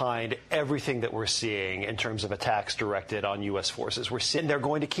is behind everything that we're seeing in terms of attacks directed on U.S. forces. We're seeing they're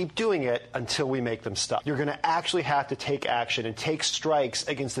going to keep doing it until we make them stop. You're going to actually have to take action and take strikes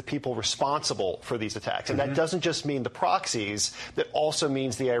against the people responsible for these attacks. And that doesn't just mean the proxies. That also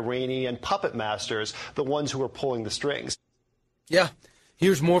means the Iranian puppet masters, the ones who are pulling the strings. Yeah.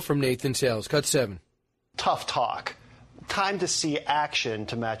 Here's more from Nathan Sales. Cut 7. Tough talk. Time to see action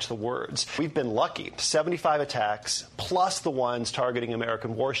to match the words. We've been lucky. 75 attacks, plus the ones targeting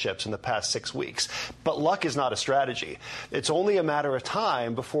American warships in the past 6 weeks. But luck is not a strategy. It's only a matter of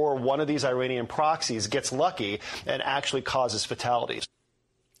time before one of these Iranian proxies gets lucky and actually causes fatalities.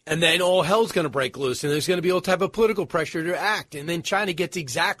 And then all hell's going to break loose, and there's going to be all type of political pressure to act. And then China gets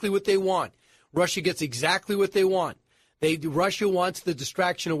exactly what they want. Russia gets exactly what they want. Russia wants the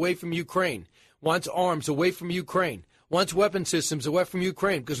distraction away from Ukraine, wants arms away from Ukraine, wants weapon systems away from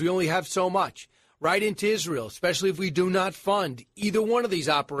Ukraine because we only have so much. Right into Israel, especially if we do not fund either one of these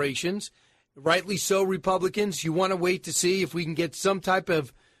operations. Rightly so, Republicans, you want to wait to see if we can get some type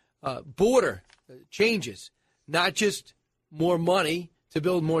of border changes, not just more money to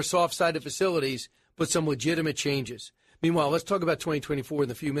build more soft-sided facilities, but some legitimate changes. Meanwhile, let's talk about 2024 in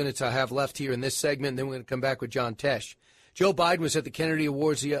the few minutes I have left here in this segment, and then we're going to come back with John Tesh. Joe Biden was at the Kennedy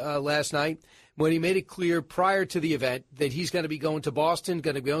Awards last night when he made it clear prior to the event that he's going to be going to Boston,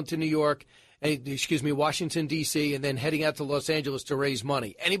 going to be going to New York, Washington, D.C., and then heading out to Los Angeles to raise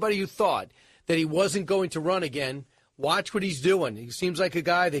money. Anybody who thought that he wasn't going to run again, watch what he's doing. He seems like a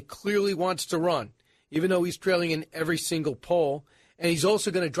guy that clearly wants to run, even though he's trailing in every single poll. And he's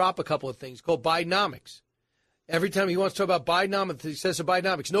also going to drop a couple of things called Bidenomics. Every time he wants to talk about Bidenomics, he says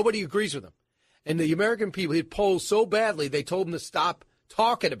Bidenomics. Nobody agrees with him. And the American people, he polls so badly, they told him to stop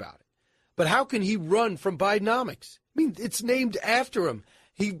talking about it. But how can he run from Bidenomics? I mean, it's named after him.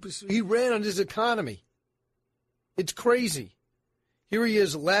 He ran on his economy. It's crazy. Here he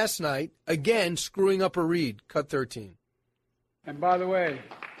is last night, again, screwing up a read. Cut 13. And by the way,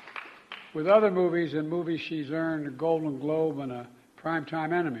 with other movies and movies she's earned a Golden Globe and a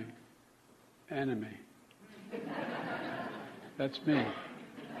Primetime Emmy. enemy. That's me.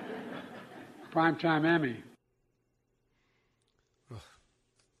 Primetime Emmy.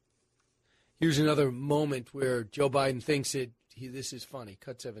 Here's another moment where Joe Biden thinks this is funny.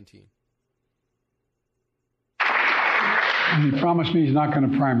 Cut 17. And he promised me he's not going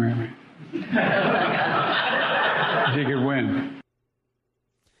to primary me. He could win.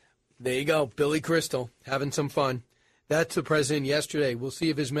 There you go. Billy Crystal having some fun. That's the president yesterday. We'll see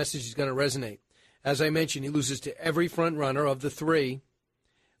if his message is going to resonate. As I mentioned, he loses to every front runner of the three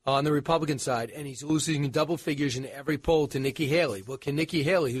on the Republican side, and he's losing in double figures in every poll to Nikki Haley. Well, can Nikki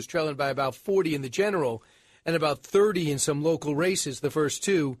Haley, who's trailing by about 40 in the general and about 30 in some local races, the first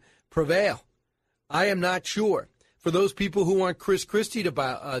two, prevail? I am not sure. For those people who want Chris Christie to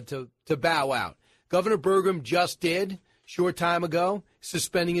bow out, Governor Burgum just did, short time ago,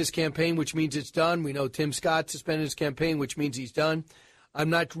 suspending his campaign, which means it's done. We know Tim Scott suspended his campaign, which means he's done.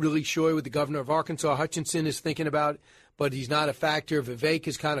 I'm not really sure what the governor of Arkansas, Hutchinson, is thinking about, but he's not a factor. Vivek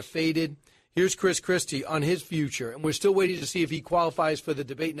has kind of faded. Here's Chris Christie on his future, and we're still waiting to see if he qualifies for the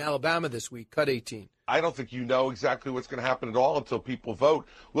debate in Alabama this week. Cut 18. I don't think you know exactly what's going to happen at all until people vote.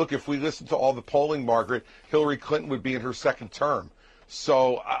 Look, if we listen to all the polling, Margaret, Hillary Clinton would be in her second term.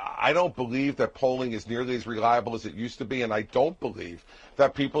 So I don't believe that polling is nearly as reliable as it used to be, and I don't believe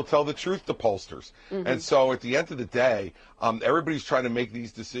that people tell the truth to pollsters. Mm-hmm. And so at the end of the day, everybody's trying to make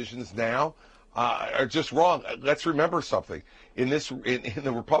these decisions now are just wrong. Let's remember something. In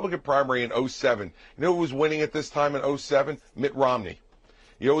the Republican primary in 2007, you know who was winning at this time in 2007? Mitt Romney.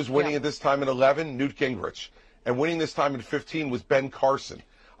 You know who was winning at this time in 2011? Newt Gingrich. And winning this time in 2015 was Ben Carson.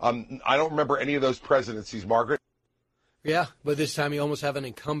 I don't remember any of those presidencies, Margaret. Yeah, but this time you almost have an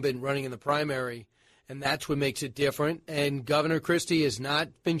incumbent running in the primary, and that's what makes it different. And Governor Christie has not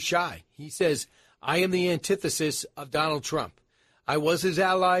been shy. He says, I am the antithesis of Donald Trump. I was his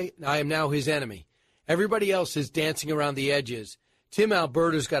ally, and I am now his enemy. Everybody else is dancing around the edges. Tim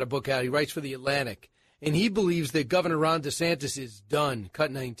Alberta's got a book out. He writes for The Atlantic, and he believes that Governor Ron DeSantis is done.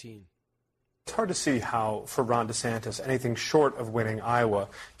 Cut 19. It's hard to see how, for Ron DeSantis, anything short of winning Iowa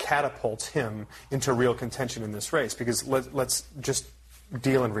catapults him into real contention in this race, because let's just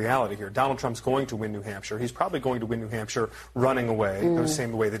deal in reality here. Donald Trump's going to win New Hampshire. He's probably going to win New Hampshire running away, the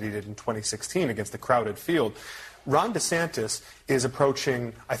same way that he did in 2016 against the crowded field. Ron DeSantis is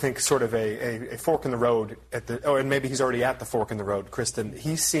approaching, I think, sort of a fork in the road and maybe he's already at the fork in the road, Kristen.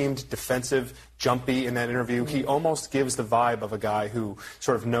 He seemed defensive, jumpy in that interview. He almost gives the vibe of a guy who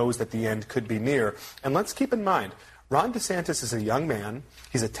sort of knows that the end could be near. And let's keep in mind, Ron DeSantis is a young man.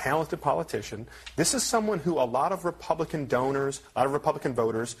 He's a talented politician. This is someone who a lot of Republican donors, a lot of Republican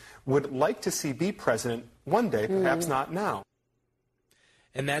voters would like to see be president one day, perhaps not now.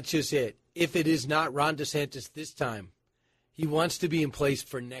 And that's just it. If it is not Ron DeSantis this time, he wants to be in place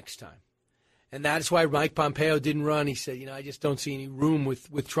for next time. And that's why Mike Pompeo didn't run. He said, I just don't see any room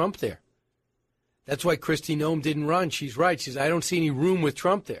with Trump there. That's why Kristi Noem didn't run. She's right. She says, I don't see any room with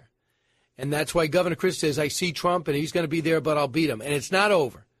Trump there. And that's why Governor Christie says, I see Trump and he's going to be there, but I'll beat him. And it's not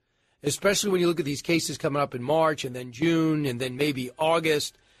over, especially when you look at these cases coming up in March and then June and then maybe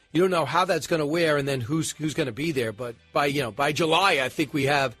August. You don't know how that's going to wear and then who's going to be there. But by July, I think we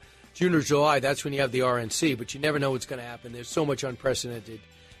have June or July, that's when you have the RNC, but you never know what's going to happen. There's so much unprecedented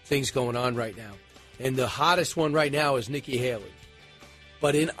things going on right now. And the hottest one right now is Nikki Haley.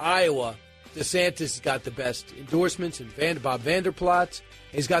 But in Iowa, DeSantis has got the best endorsements, and Bob Vanderplat.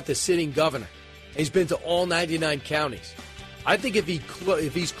 He's got the sitting governor. He's been to all 99 counties. I think if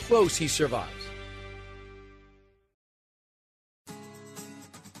he's close, he survives.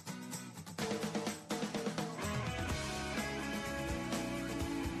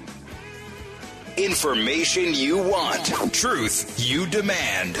 Information you want. Truth you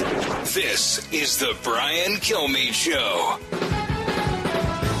demand. This is the Brian Kilmeade Show.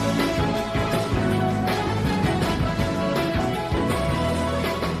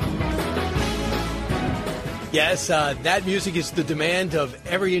 Yes, that music is the demand of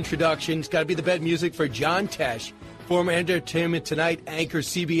every introduction. It's got to be the bed music for John Tesh, former Entertainment Tonight anchor,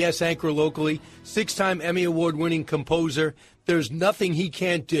 CBS anchor locally, 6-time Emmy Award-winning composer. There's nothing he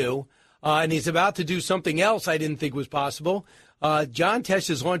can't do. And he's about to do something else I didn't think was possible. John Tesh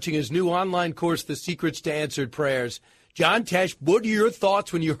is launching his new online course, The Secrets to Answered Prayers. John Tesh, what are your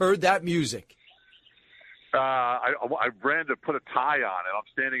thoughts when you heard that music? I ran to put a tie on, and I'm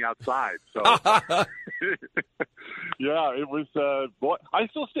standing outside. So, yeah, it was. Boy, I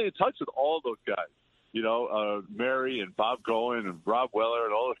still stay in touch with all those guys. Mary and Bob Goen and Rob Weller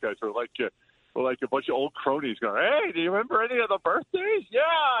and all those guys are like a bunch of old cronies going, hey, do you remember any of the birthdays?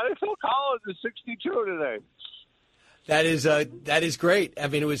 Yeah, Phil Collins is 62 today. That is great. I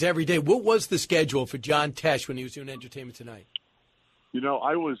mean, it was every day. What was the schedule for John Tesh when he was doing Entertainment Tonight? You know,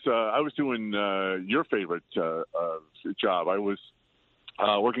 I was doing your favorite job. I was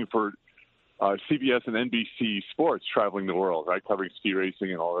working for CBS and NBC Sports, traveling the world, right, covering ski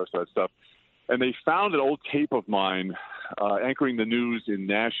racing and all the rest of that stuff. And they found an old tape of mine anchoring the news in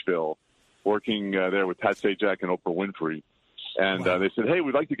Nashville, working there with Pat Sajak and Oprah Winfrey. And they said, hey,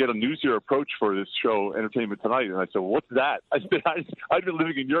 we'd like to get a newsier approach for this show, Entertainment Tonight. And I said, well, what's that? I said, I'd been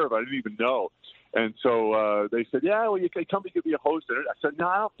living in Europe. I didn't even know. And so they said, yeah, well, you can come and be a host. And I said, no,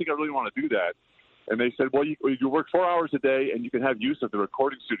 I don't think I really want to do that. And they said, well, you work 4 hours a day, and you can have use of the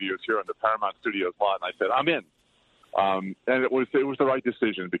recording studios here on the Paramount Studios lot. And I said, I'm in. And it was the right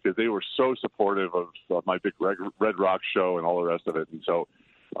decision because they were so supportive of my big Red Rock show and all the rest of it. And so,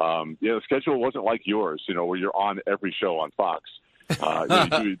 the schedule wasn't like yours, where you're on every show on Fox.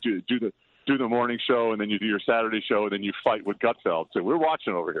 You do the morning show, and then you do your Saturday show, and then you fight with Gutfeld. So we're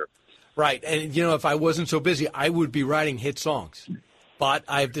watching over here. Right. And, if I wasn't so busy, I would be writing hit songs. But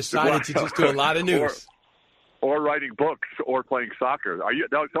I've decided to just do a lot of news. Or writing books or playing soccer. Are your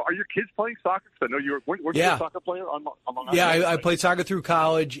kids playing soccer? Because I know weren't you a soccer player on Long Island? Yeah, I played soccer through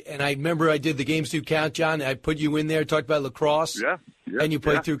college, and I remember I did the Games Do Count, John. I put you in there, talked about lacrosse. Yeah. And you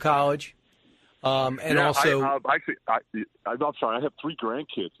played through college. I'm sorry. I have 3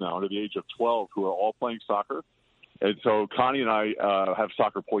 grandkids now under the age of 12 who are all playing soccer. And so Connie and I have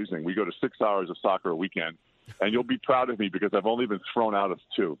soccer poisoning. We go to 6 hours of soccer a weekend. And you'll be proud of me because I've only been thrown out of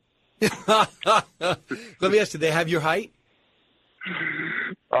 2. Let me ask, do they have your height?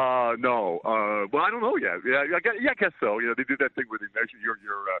 No. Well, I don't know yet. Yeah, I guess so. They do that thing where they measure your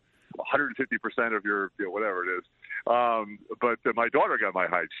 150% of your whatever it is. But my daughter got my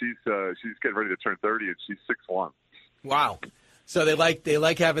height. She's getting ready to turn 30, and she's 6'1". Wow. So they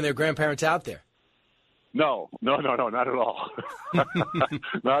like having their grandparents out there. No, not at all. Not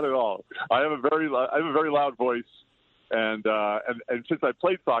at all. I have a very loud voice, and since I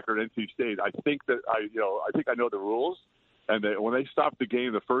played soccer at NC State, I think that I know the rules. And when they stopped the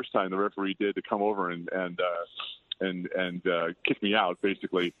game the first time, the referee did to come over and kick me out.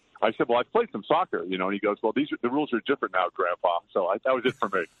 Basically, I said, "Well, I played some soccer," and he goes, "Well, the rules are different now, Grandpa." So that was it for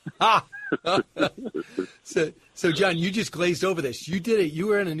me. So John, you just glazed over this. You did it. You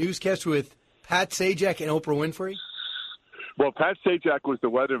were in a newscast with Pat Sajak and Oprah Winfrey? Well, Pat Sajak was the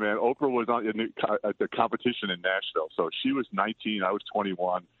weatherman. Oprah was at the competition in Nashville. So she was 19, I was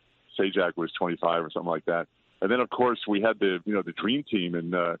 21. Sajak was 25 or something like that. And then, of course, we had the dream team in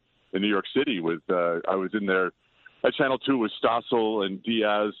New York City. I was in there at Channel 2 with Stossel and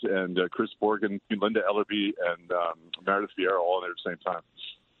Diaz and Chris Borgen, Linda Ellerby, and Meredith Vieira all in there at the same time.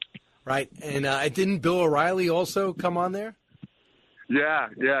 Right. And didn't Bill O'Reilly also come on there? Yeah,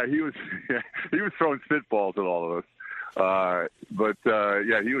 he was throwing spitballs at all of us. But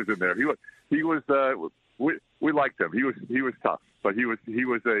he was in there. He was we liked him. He was tough, but he was he's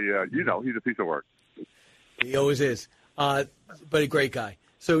a piece of work. He always is. But a great guy.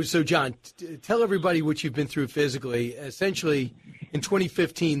 So John, tell everybody what you've been through physically. Essentially, in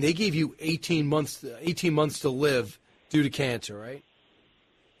 2015, they gave you 18 months to live due to cancer, right?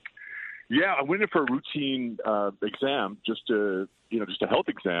 Yeah, I went in for a routine exam, just a health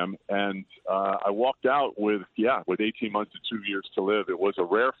exam, and I walked out with 18 months to 2 years to live. It was a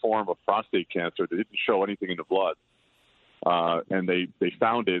rare form of prostate cancer that didn't show anything in the blood, and they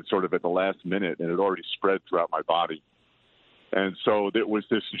found it sort of at the last minute, and it already spread throughout my body. And so it was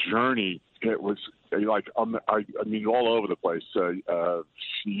this journey. It was all over the place.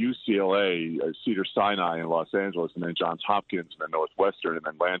 UCLA, Cedar Sinai in Los Angeles, and then Johns Hopkins, and then Northwestern, and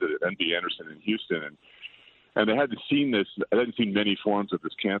then landed at MD Anderson in Houston. And they hadn't seen many forms of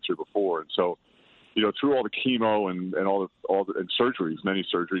this cancer before. And so, through all the chemo and all the surgeries, many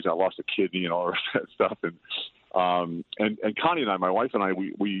surgeries, I lost a kidney and all of that stuff. And Connie and I, my wife and I,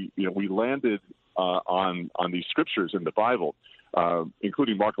 we landed on these scriptures in the Bible,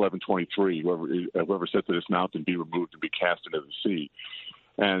 including Mark 11:23, whoever said to this mountain, be removed and be cast into the sea.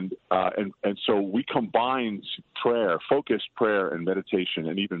 And so we combined prayer, focused prayer and meditation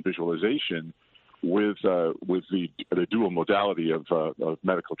and even visualization with the dual modality of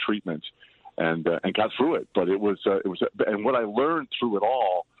medical treatment and got through it. But it was and what I learned through it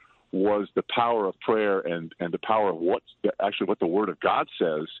all was the power of prayer and the power of what the Word of God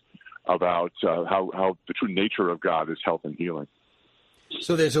says about how the true nature of God is health and healing.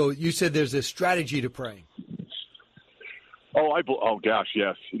 So you said there's a strategy to praying. Oh gosh,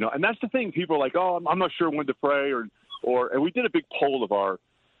 yes. And that's the thing. People are like, I'm not sure when to pray, and we did a big poll of our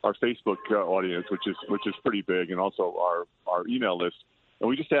Facebook audience, which is pretty big, and also our email list. And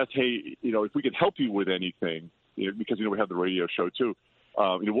we just asked, hey, if we could help you with anything, because we have the radio show too.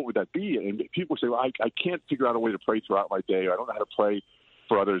 What would that be? And people say, well, I can't figure out a way to pray throughout my day. I don't know how to pray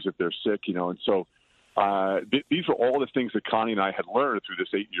for others if they're sick, And so these are all the things that Connie and I had learned through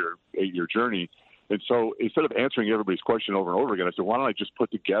this eight-year journey. And so instead of answering everybody's question over and over again, I said, why don't I just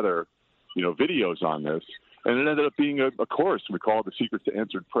put together, videos on this? And it ended up being a course. We call it The Secrets to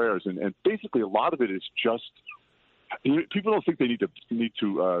Answered Prayers. And basically a lot of it is just people don't think they need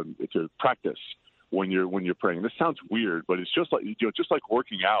to practice when you're praying. This sounds weird, but it's just like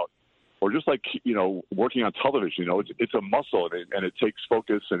working out, or just like working on television. It's a muscle, and it takes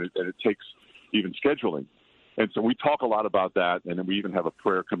focus, and it takes even scheduling. And so we talk a lot about that, and then we even have a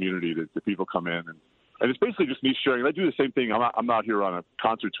prayer community that people come in, and it's basically just me sharing. I do the same thing. I'm out here on a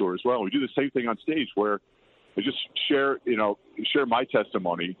concert tour as well. We do the same thing on stage where I just share my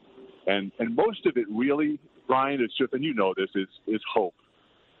testimony, and most of it really, Brian, it's just, and this, is hope.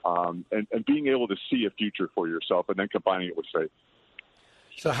 And being able to see a future for yourself, and then combining it with faith.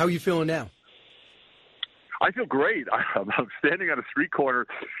 So how are you feeling now? I feel great. I'm standing on a street corner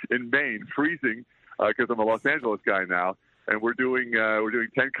in Maine, freezing, because I'm a Los Angeles guy now, and we're doing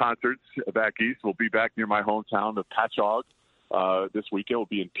 10 concerts back east. We'll be back near my hometown of Patchogue this weekend. We'll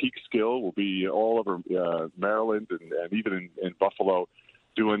be in Peekskill. We'll be all over Maryland and even in Buffalo,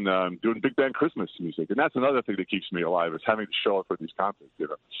 doing big band Christmas music. And that's another thing that keeps me alive, is having to show up for these concerts.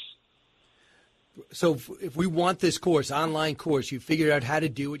 So if we want this online course, you figured out how to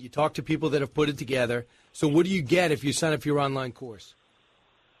do it. You talk to people that have put it together. So what do you get if you sign up for your online course?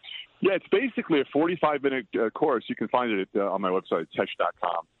 Yeah, it's basically a 45-minute course. You can find it on my website,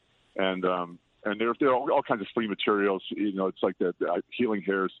 tesh.com. And there are all kinds of free materials. It's like the Healing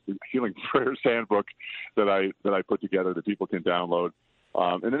Prayers Handbook that I put together that people can download.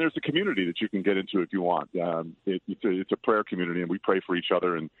 And then there's a community that you can get into if you want. It's a prayer community, and we pray for each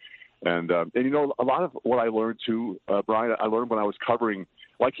other. And a lot of what I learned too, Brian, I learned when I was covering,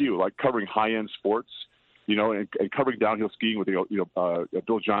 like covering high-end sports, and covering downhill skiing with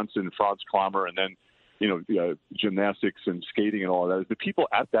Bill Johnson and Franz Klammer, and then gymnastics and skating and all of that. Is the people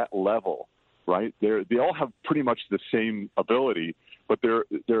at that level, right? They all have pretty much the same ability, but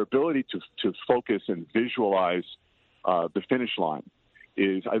their ability to focus and visualize the finish line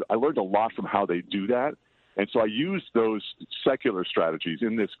is. I learned a lot from how they do that. And so I use those secular strategies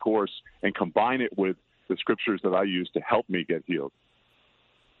in this course and combine it with the scriptures that I use to help me get healed.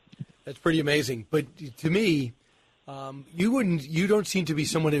 That's pretty amazing. But to me, you don't seem to be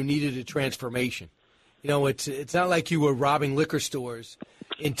someone who needed a transformation. It's not like you were robbing liquor stores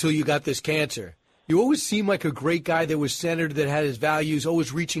until you got this cancer. You always seem like a great guy that was centered, that had his values,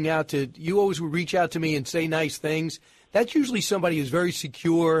 always reaching out to you. Always would reach out to me and say nice things. That's usually somebody who's very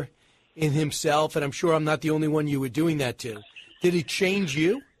secure in himself, and I'm sure I'm not the only one you were doing that to. Did it change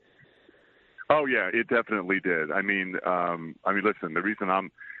you? Oh yeah, it definitely did. I mean, listen, the reason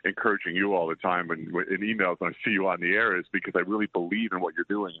I'm encouraging you all the time in emails when I see you on the air is because I really believe in what you're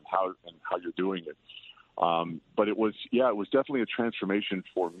doing and how you're doing it. But it was definitely a transformation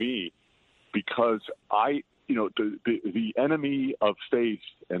for me, because the enemy of faith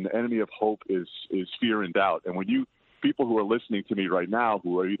and the enemy of hope is fear and doubt. And when people who are listening to me right now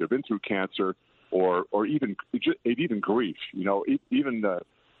who have either been through cancer or even grief, even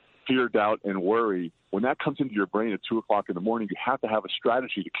fear, doubt, and worry, when that comes into your brain at 2:00 in the morning, you have to have a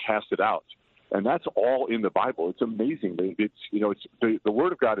strategy to cast it out. And that's all in the Bible. It's amazing. The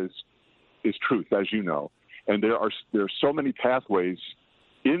Word of God is truth, as you know. And there are so many pathways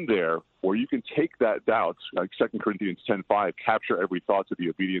in there where you can take that doubt, like 2 Corinthians 10:5, capture every thought to the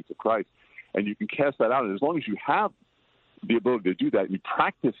obedience of Christ, and you can cast that out. And as long as you have the ability to do that, and you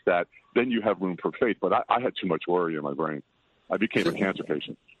practice that, then you have room for faith. But I had too much worry in my brain. I became a cancer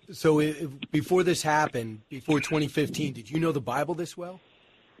patient. So before this happened, before 2015, did you know the Bible this well?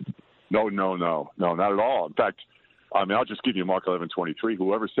 No, not at all. In fact, I'll just give you Mark 11:23.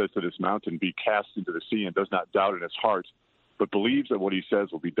 Whoever says to this mountain, be cast into the sea, and does not doubt in his heart, but believes that what he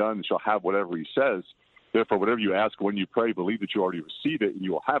says will be done, and shall have whatever he says. Therefore, whatever you ask when you pray, believe that you already receive it, and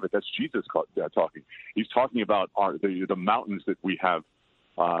you will have it. That's Jesus talking. He's talking about the mountains that we have.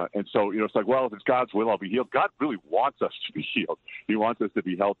 And so, it's like, well, if it's God's will, I'll be healed. God really wants us to be healed. He wants us to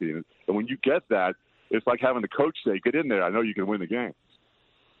be healthy. And when you get that, it's like having the coach say, get in there. I know you can win the game.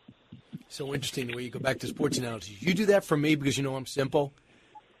 So interesting the way you go back to sports analogies. You do that for me because you know I'm simple?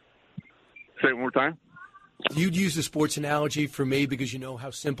 Say it one more time. You'd use the sports analogy for me because you know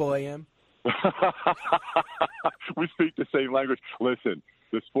how simple I am? We speak the same language. Listen,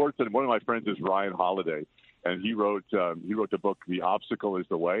 the sports, and one of my friends is Ryan Holiday, and he wrote the book "The Obstacle Is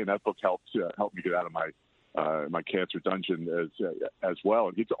the Way," and that book helped me get out of my cancer dungeon as well.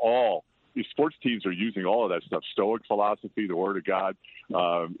 And it's all these sports teams are using all of that stuff. Stoic philosophy, the Word of God.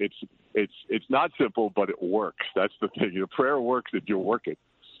 It's not simple, but it works. That's the thing. Your prayer works if you're working.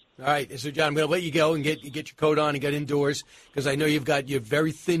 All right, so John, I'm going to let you go and get your coat on and get indoors because I know you've got your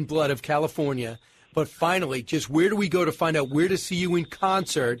very thin blood of California. But finally, just where do we go to find out where to see you in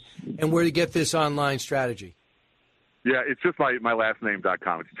concert and where to get this online strategy? Yeah, it's just my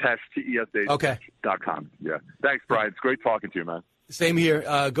lastname.com. It's Tesh, T-E-S-H. Okay. .com. Yeah. Thanks, Brian. It's great talking to you, man. Same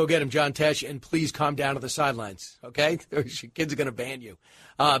here. Go get him, John Tesh, and please calm down to the sidelines, okay? Your kids are going to ban you.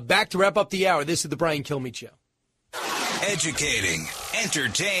 Back to wrap up the hour. This is the Brian Kilmeade Show. Educating,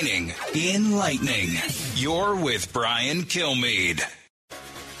 entertaining, enlightening. You're with Brian Kilmeade.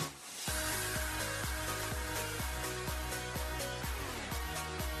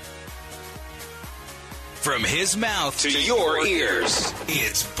 From his mouth to your ears,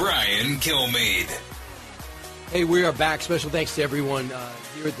 it's Brian Kilmeade. Hey, we are back. Special thanks to everyone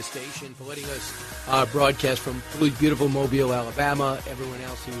here at the station for letting us broadcast from beautiful Mobile, Alabama. Everyone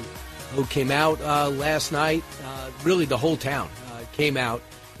else who came out last night, really the whole town came out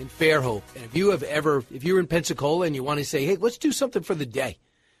in Fairhope. And if you're in Pensacola and you want to say, hey, let's do something for the day,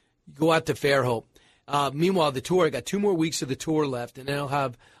 go out to Fairhope. Meanwhile, the tour, I got 2 more weeks of the tour left, and then I'll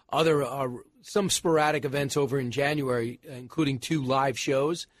have other some sporadic events over in January, including 2 live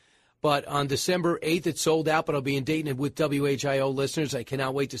shows. But on December 8th, it's sold out, but I'll be in Dayton with WHIO listeners. I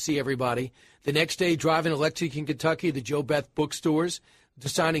cannot wait to see everybody. The next day, driving to Lexington, Kentucky, the Joe Beth bookstores,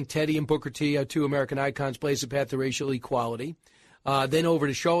 signing Teddy and Booker T, 2 American icons, blaze the path to racial equality. Then over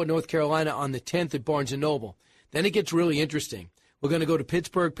to Charlotte, North Carolina on the 10th at Barnes & Noble. Then it gets really interesting. We're going to go to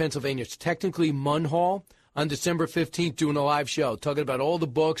Pittsburgh, Pennsylvania. It's technically Munn Hall on December 15th doing a live show, talking about all the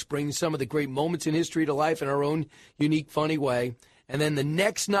books, bringing some of the great moments in history to life in our own unique, funny way. And then the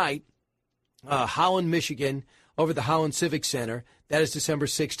next night, Holland, Michigan, over at the Holland Civic Center. That is December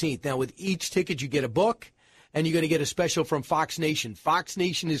 16th. Now, with each ticket, you get a book, and you're going to get a special from Fox Nation. Fox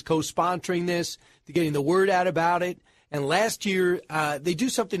Nation is co-sponsoring this. They're getting the word out about it. And last year, they do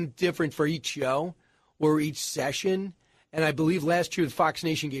something different for each show or each session. And I believe last year, Fox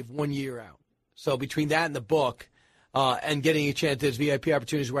Nation gave 1 year out. So between that and the book and getting a chance, there's VIP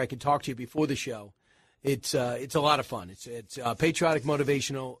opportunities where I can talk to you before the show. It's a lot of fun. It's patriotic,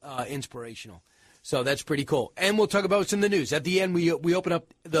 motivational, inspirational. So that's pretty cool. And we'll talk about what's in the news. At the end, we bring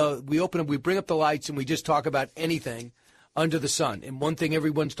up the lights and we just talk about anything under the sun. And one thing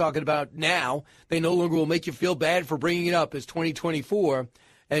everyone's talking about now, they no longer will make you feel bad for bringing it up, is 2024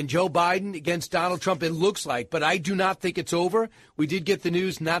 and Joe Biden against Donald Trump. It looks like, but I do not think it's over. We did get the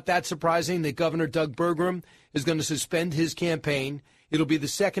news, not that surprising, that Governor Doug Burgum is going to suspend his campaign. It'll be the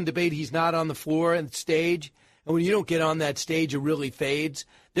second debate he's not on the floor and stage. And when you don't get on that stage, it really fades.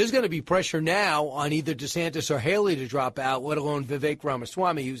 There's going to be pressure now on either DeSantis or Haley to drop out, let alone Vivek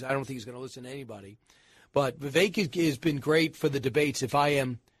Ramaswamy, who's I don't think he's going to listen to anybody. But Vivek has been great for the debates if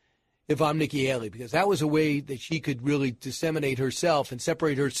I'm Nikki Haley, because that was a way that she could really disseminate herself and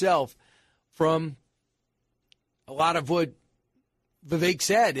separate herself from a lot of what Vivek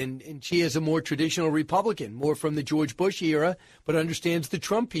said, and she is a more traditional Republican, more from the George Bush era, but understands the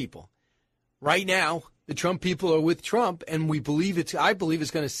Trump people. Right now, the Trump people are with Trump, and I believe it's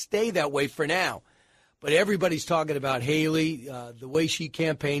going to stay that way for now. But everybody's talking about Haley, the way she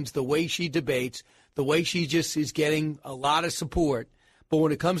campaigns, the way she debates, the way she just is getting a lot of support. But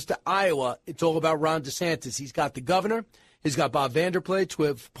when it comes to Iowa, it's all about Ron DeSantis. He's got the governor. He's got Bob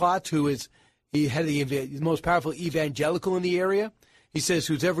Vanderplat, who is the head of the most powerful evangelical in the area. He says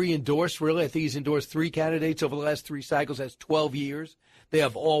who's ever he endorsed, really. I think he's endorsed 3 candidates over the last 3 cycles. That's 12 years. They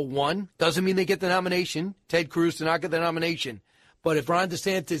have all won. Doesn't mean they get the nomination. Ted Cruz did not get the nomination. But if Ron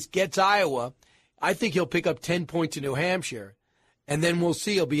DeSantis gets Iowa, I think he'll pick up 10 points in New Hampshire. And then we'll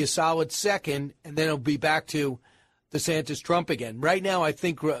see. He'll be a solid second, and then he'll be back to DeSantis-Trump again. Right now, I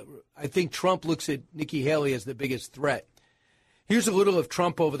think Trump looks at Nikki Haley as the biggest threat. Here's a little of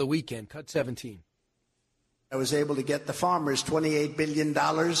Trump over the weekend. Cut 17. I was able to get the farmers $28 billion.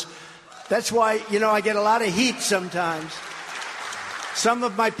 That's why, I get a lot of heat sometimes. Some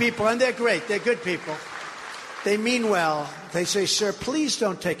of my people, and they're great, they're good people, they mean well. They say, sir, please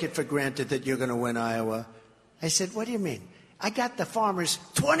don't take it for granted that you're going to win Iowa. I said, what do you mean? I got the farmers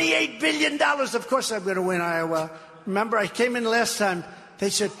 $28 billion. Of course I'm going to win Iowa. Remember, I came in last time. They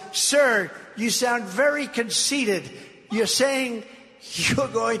said, sir, you sound very conceited. You're saying you're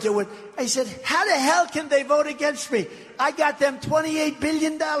going to win. I said, how the hell can they vote against me? I got them $28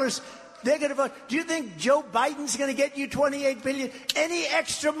 billion. They're going to vote. Do you think Joe Biden's going to get you $28 billion? Any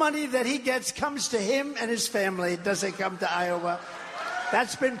extra money that he gets comes to him and his family. It doesn't come to Iowa.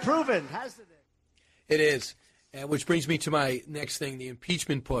 That's been proven, hasn't it? It is. Which brings me to my next thing, the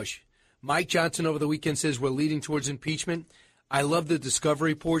impeachment push. Mike Johnson over the weekend says we're leading towards impeachment. I love the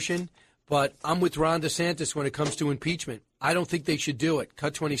discovery portion, but I'm with Ron DeSantis when it comes to impeachment. I don't think they should do it.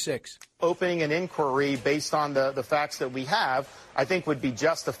 Cut 26. Opening an inquiry based on the facts that we have, I think would be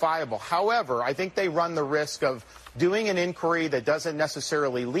justifiable. However, I think they run the risk of doing an inquiry that doesn't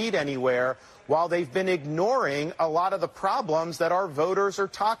necessarily lead anywhere while they've been ignoring a lot of the problems that our voters are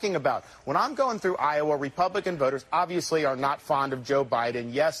talking about. When I'm going through Iowa, Republican voters obviously are not fond of Joe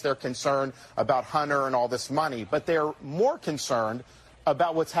Biden. Yes, they're concerned about Hunter and all this money, but they're more concerned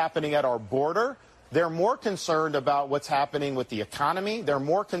about what's happening at our border. They're more concerned about what's happening with the economy. They're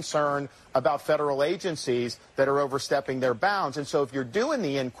more concerned about federal agencies that are overstepping their bounds. And so if you're doing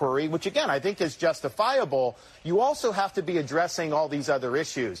the inquiry, which, again, I think is justifiable, you also have to be addressing all these other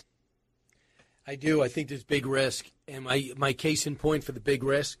issues. I do. I think there's big risk. And my case in point for the big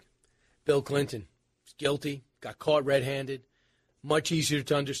risk, Bill Clinton was guilty, got caught red-handed, much easier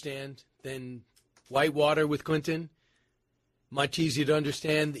to understand than Whitewater with Clinton, much easier to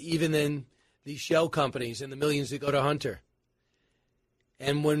understand even than these shell companies and the millions that go to Hunter.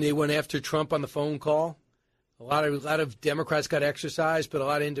 And when they went after Trump on the phone call, a lot of Democrats got exercised, but a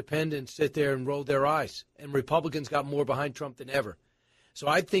lot of independents sit there and rolled their eyes. And Republicans got more behind Trump than ever. So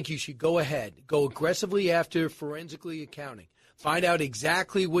I think you should go ahead, go aggressively after forensically accounting. Find out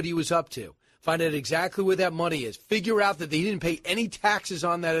exactly what he was up to. Find out exactly where that money is. Figure out that they didn't pay any taxes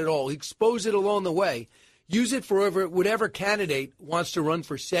on that at all. Expose it along the way. Use it for whatever candidate wants to run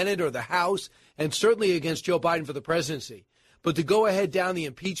for Senate or the House, and certainly against Joe Biden for the presidency. But to go ahead down the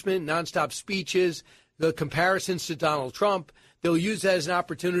impeachment, nonstop speeches, the comparisons to Donald Trump, they'll use that as an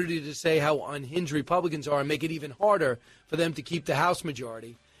opportunity to say how unhinged Republicans are and make it even harder for them to keep the House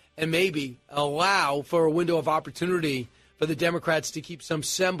majority and maybe allow for a window of opportunity for the Democrats to keep some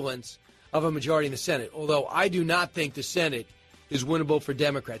semblance of a majority in the Senate. Although I do not think the Senate is winnable for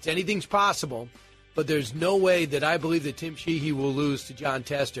Democrats. Anything's possible. But there's no way that I believe that Tim Sheehy will lose to John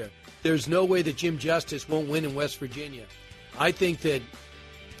Tester. There's no way that Jim Justice won't win in West Virginia. I think that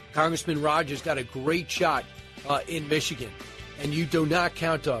Congressman Rogers got a great shot in Michigan. And you do not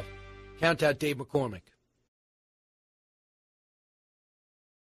count out Dave McCormick.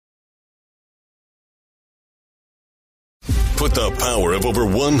 Put the power of over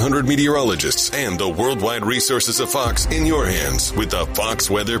 100 meteorologists and the worldwide resources of Fox in your hands with the Fox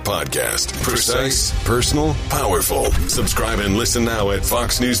Weather Podcast. Precise, personal, powerful. Subscribe and listen now at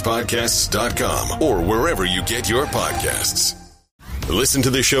foxnewspodcasts.com or wherever you get your podcasts. Listen to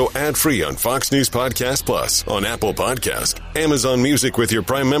the show ad-free on Fox News Podcast Plus, on Apple Podcast, Amazon Music with your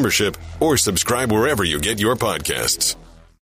Prime membership, or subscribe wherever you get your podcasts.